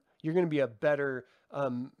actor. You're going to be a better,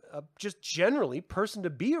 just generally, person to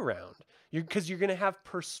be around. Because you're going to have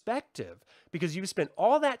perspective, because you've spent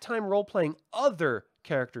all that time role-playing other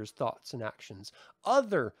characters' thoughts and actions,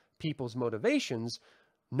 other people's motivations,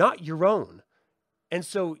 not your own. And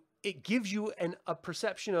so it gives you a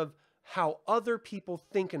perception of how other people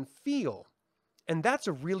think and feel. And that's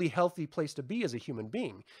a really healthy place to be as a human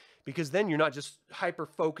being, because then you're not just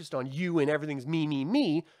hyper-focused on you and everything's me, me,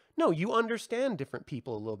 me. No, you understand different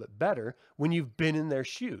people a little bit better when you've been in their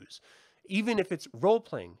shoes. even if it's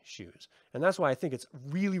role-playing shoes. And that's why I think it's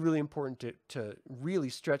really, really important to really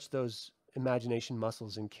stretch those imagination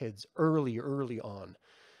muscles in kids early on.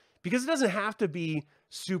 Because it doesn't have to be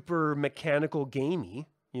super mechanical gamey,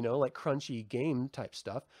 you know, like crunchy game type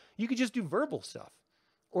stuff. You could just do verbal stuff.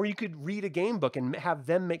 Or you could read a game book and have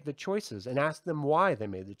them make the choices and ask them why they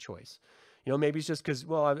made the choice. You know, maybe it's just because,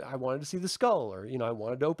 well, I wanted to see the skull, or, you know, I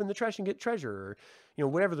wanted to open the trash and get treasure, or, you know,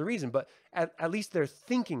 whatever the reason. But at least they're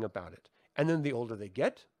thinking about it. And then the older they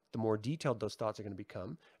get, the more detailed those thoughts are going to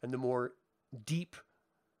become. And the more deep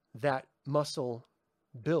that muscle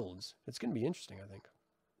builds. It's going to be interesting, I think.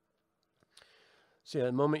 So yeah, at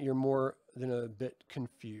the moment you're more than a bit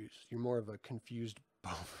confused. You're more of a confused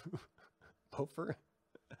bofer.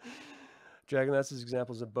 Dragonlance is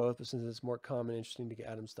examples of both, but since it's more common, interesting to get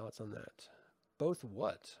Adam's thoughts on that. Both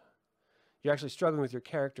what? You're actually struggling with your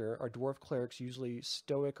character. Are dwarf clerics usually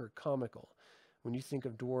stoic or comical? When you think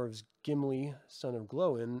of dwarves, Gimli, son of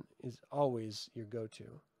Glowin, is always your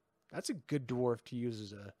go-to. That's a good dwarf to use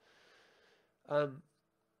as a...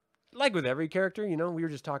 like with every character, you know, we were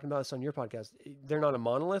just talking about this on your podcast. They're not a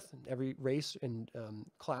monolith, every race and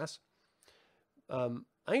class. I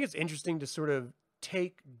think it's interesting to sort of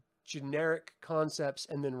take generic concepts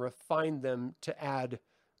and then refine them to add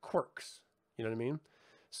quirks. You know what I mean?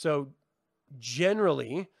 So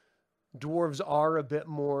generally, dwarves are a bit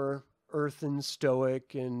more earthen,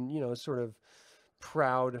 stoic, and, you know, sort of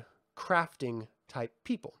proud, crafting type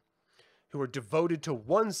people who are devoted to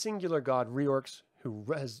one singular god, Reorcs, who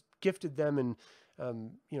has gifted them and,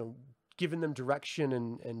 you know, given them direction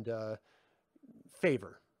and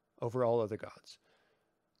favor over all other gods.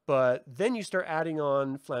 But then you start adding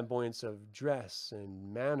on flamboyance of dress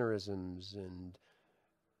and mannerisms and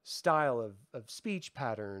style of speech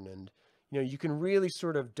pattern. And, you know, you can really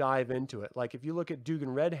sort of dive into it. Like if you look at Dugan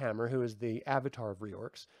Redhammer, who is the avatar of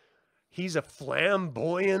Reorcs, he's a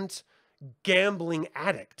flamboyant gambling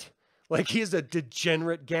addict. Like he's a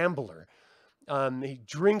degenerate gambler. He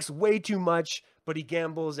drinks way too much, but he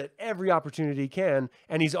gambles at every opportunity he can.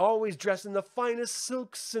 And he's always dressed in the finest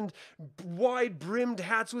silks and wide-brimmed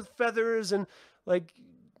hats with feathers. And, like,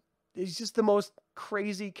 he's just the most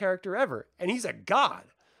crazy character ever. And he's a god.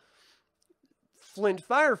 Flint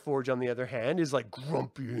Fireforge, on the other hand, is, like,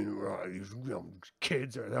 grumpy. And these, you know,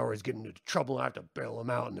 kids are always getting into trouble. I have to bail them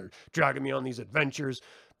out, and they're dragging me on these adventures.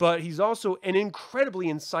 But he's also an incredibly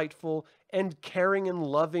insightful and caring and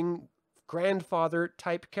loving grandfather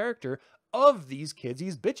type character of these kids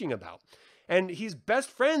he's bitching about. And he's best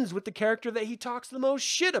friends with the character that he talks the most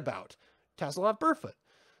shit about, Tasselhoff Burfoot.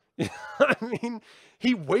 I mean,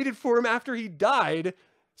 he waited for him after he died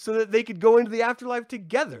so that they could go into the afterlife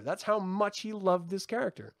together. That's how much he loved this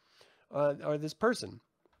character, or this person.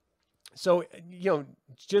 So, you know,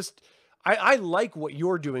 just, I like what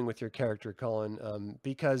you're doing with your character, Colin,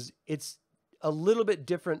 because it's a little bit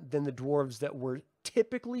different than the dwarves that we're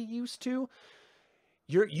typically used to.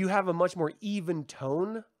 You have a much more even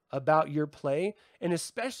tone about your play, and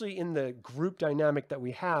especially in the group dynamic that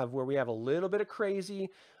we have, where we have a little bit of crazy,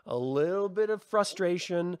 a little bit of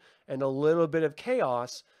frustration, and a little bit of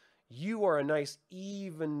chaos. You are a nice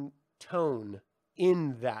even tone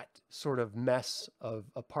in that sort of mess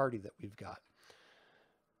of a party that we've got.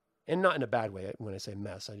 And not in a bad way. When I say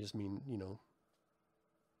mess, I just mean, you know,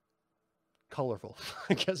 colorful,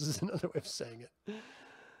 I guess is another way of saying it.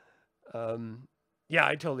 Yeah,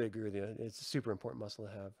 I totally agree with you. It's a super important muscle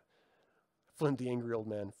to have. Flint, the angry old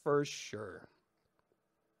man, for sure.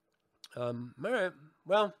 All right.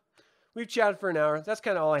 Well, we've chatted for an hour. That's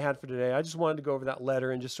kind of all I had for today. I just wanted to go over that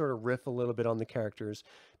letter and just sort of riff a little bit on the characters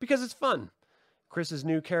because it's fun. Chris's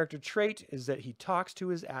new character trait is that he talks to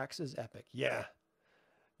his axe as epic. Yeah.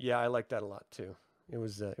 Yeah, I like that a lot too. It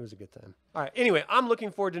was a good time. All right. Anyway, I'm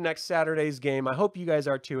looking forward to next Saturday's game. I hope you guys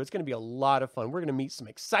are too. It's going to be a lot of fun. We're going to meet some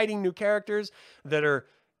exciting new characters that are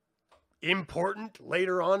important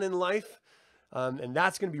later on in life. And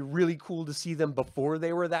that's going to be really cool to see them before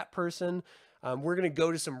they were that person. We're going to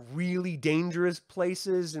go to some really dangerous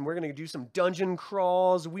places, and we're going to do some dungeon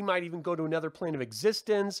crawls. We might even go to another plane of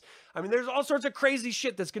existence. I mean, there's all sorts of crazy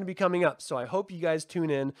shit that's going to be coming up. So I hope you guys tune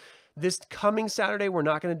in. This coming Saturday, we're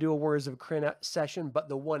not going to do a Warriors of Krynn session, but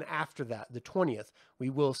the one after that, the 20th, we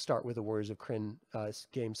will start with a Warriors of Krynn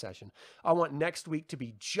game session. I want next week to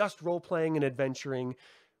be just role-playing and adventuring,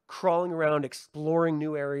 crawling around, exploring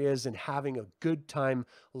new areas, and having a good time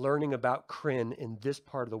learning about Krynn in this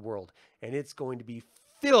part of the world. And it's going to be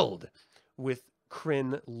filled with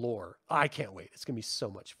Krynn lore. I can't wait. It's going to be so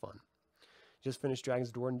much fun. Just finished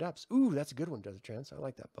Dragons, Dwarven Depths. Ooh, that's a good one, Desert Trance. I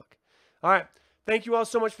like that book. All right. Thank you all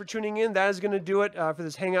so much for tuning in. That is going to do it for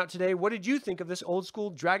this hangout today. What did you think of this old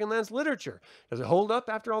school Dragonlance literature? Does it hold up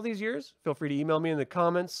after all these years? Feel free to email me in the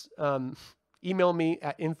comments. Email me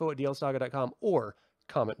at info@dlsaga.com or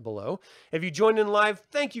comment below. If you joined in live,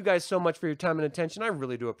 thank you guys so much for your time and attention. I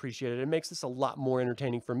really do appreciate it. It makes this a lot more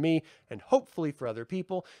entertaining for me and hopefully for other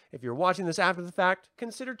people. If you're watching this after the fact,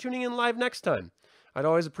 consider tuning in live next time. I'd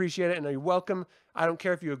always appreciate it, and you're welcome. I don't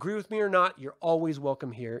care if you agree with me or not. You're always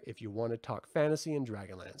welcome here if you want to talk fantasy and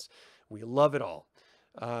Dragonlance. We love it all.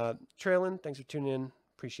 Traylon, thanks for tuning in.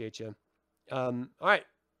 Appreciate you. All right.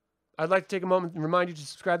 I'd like to take a moment and remind you to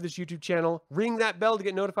subscribe to this YouTube channel, ring that bell to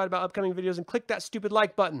get notified about upcoming videos, and click that stupid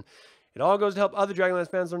like button. It all goes to help other Dragonlance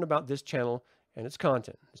fans learn about this channel and its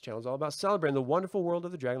content. This channel is all about celebrating the wonderful world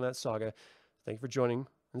of the Dragonlance saga. Thank you for joining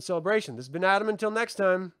in celebration. This has been Adam. Until next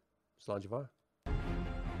time, Slanjavar.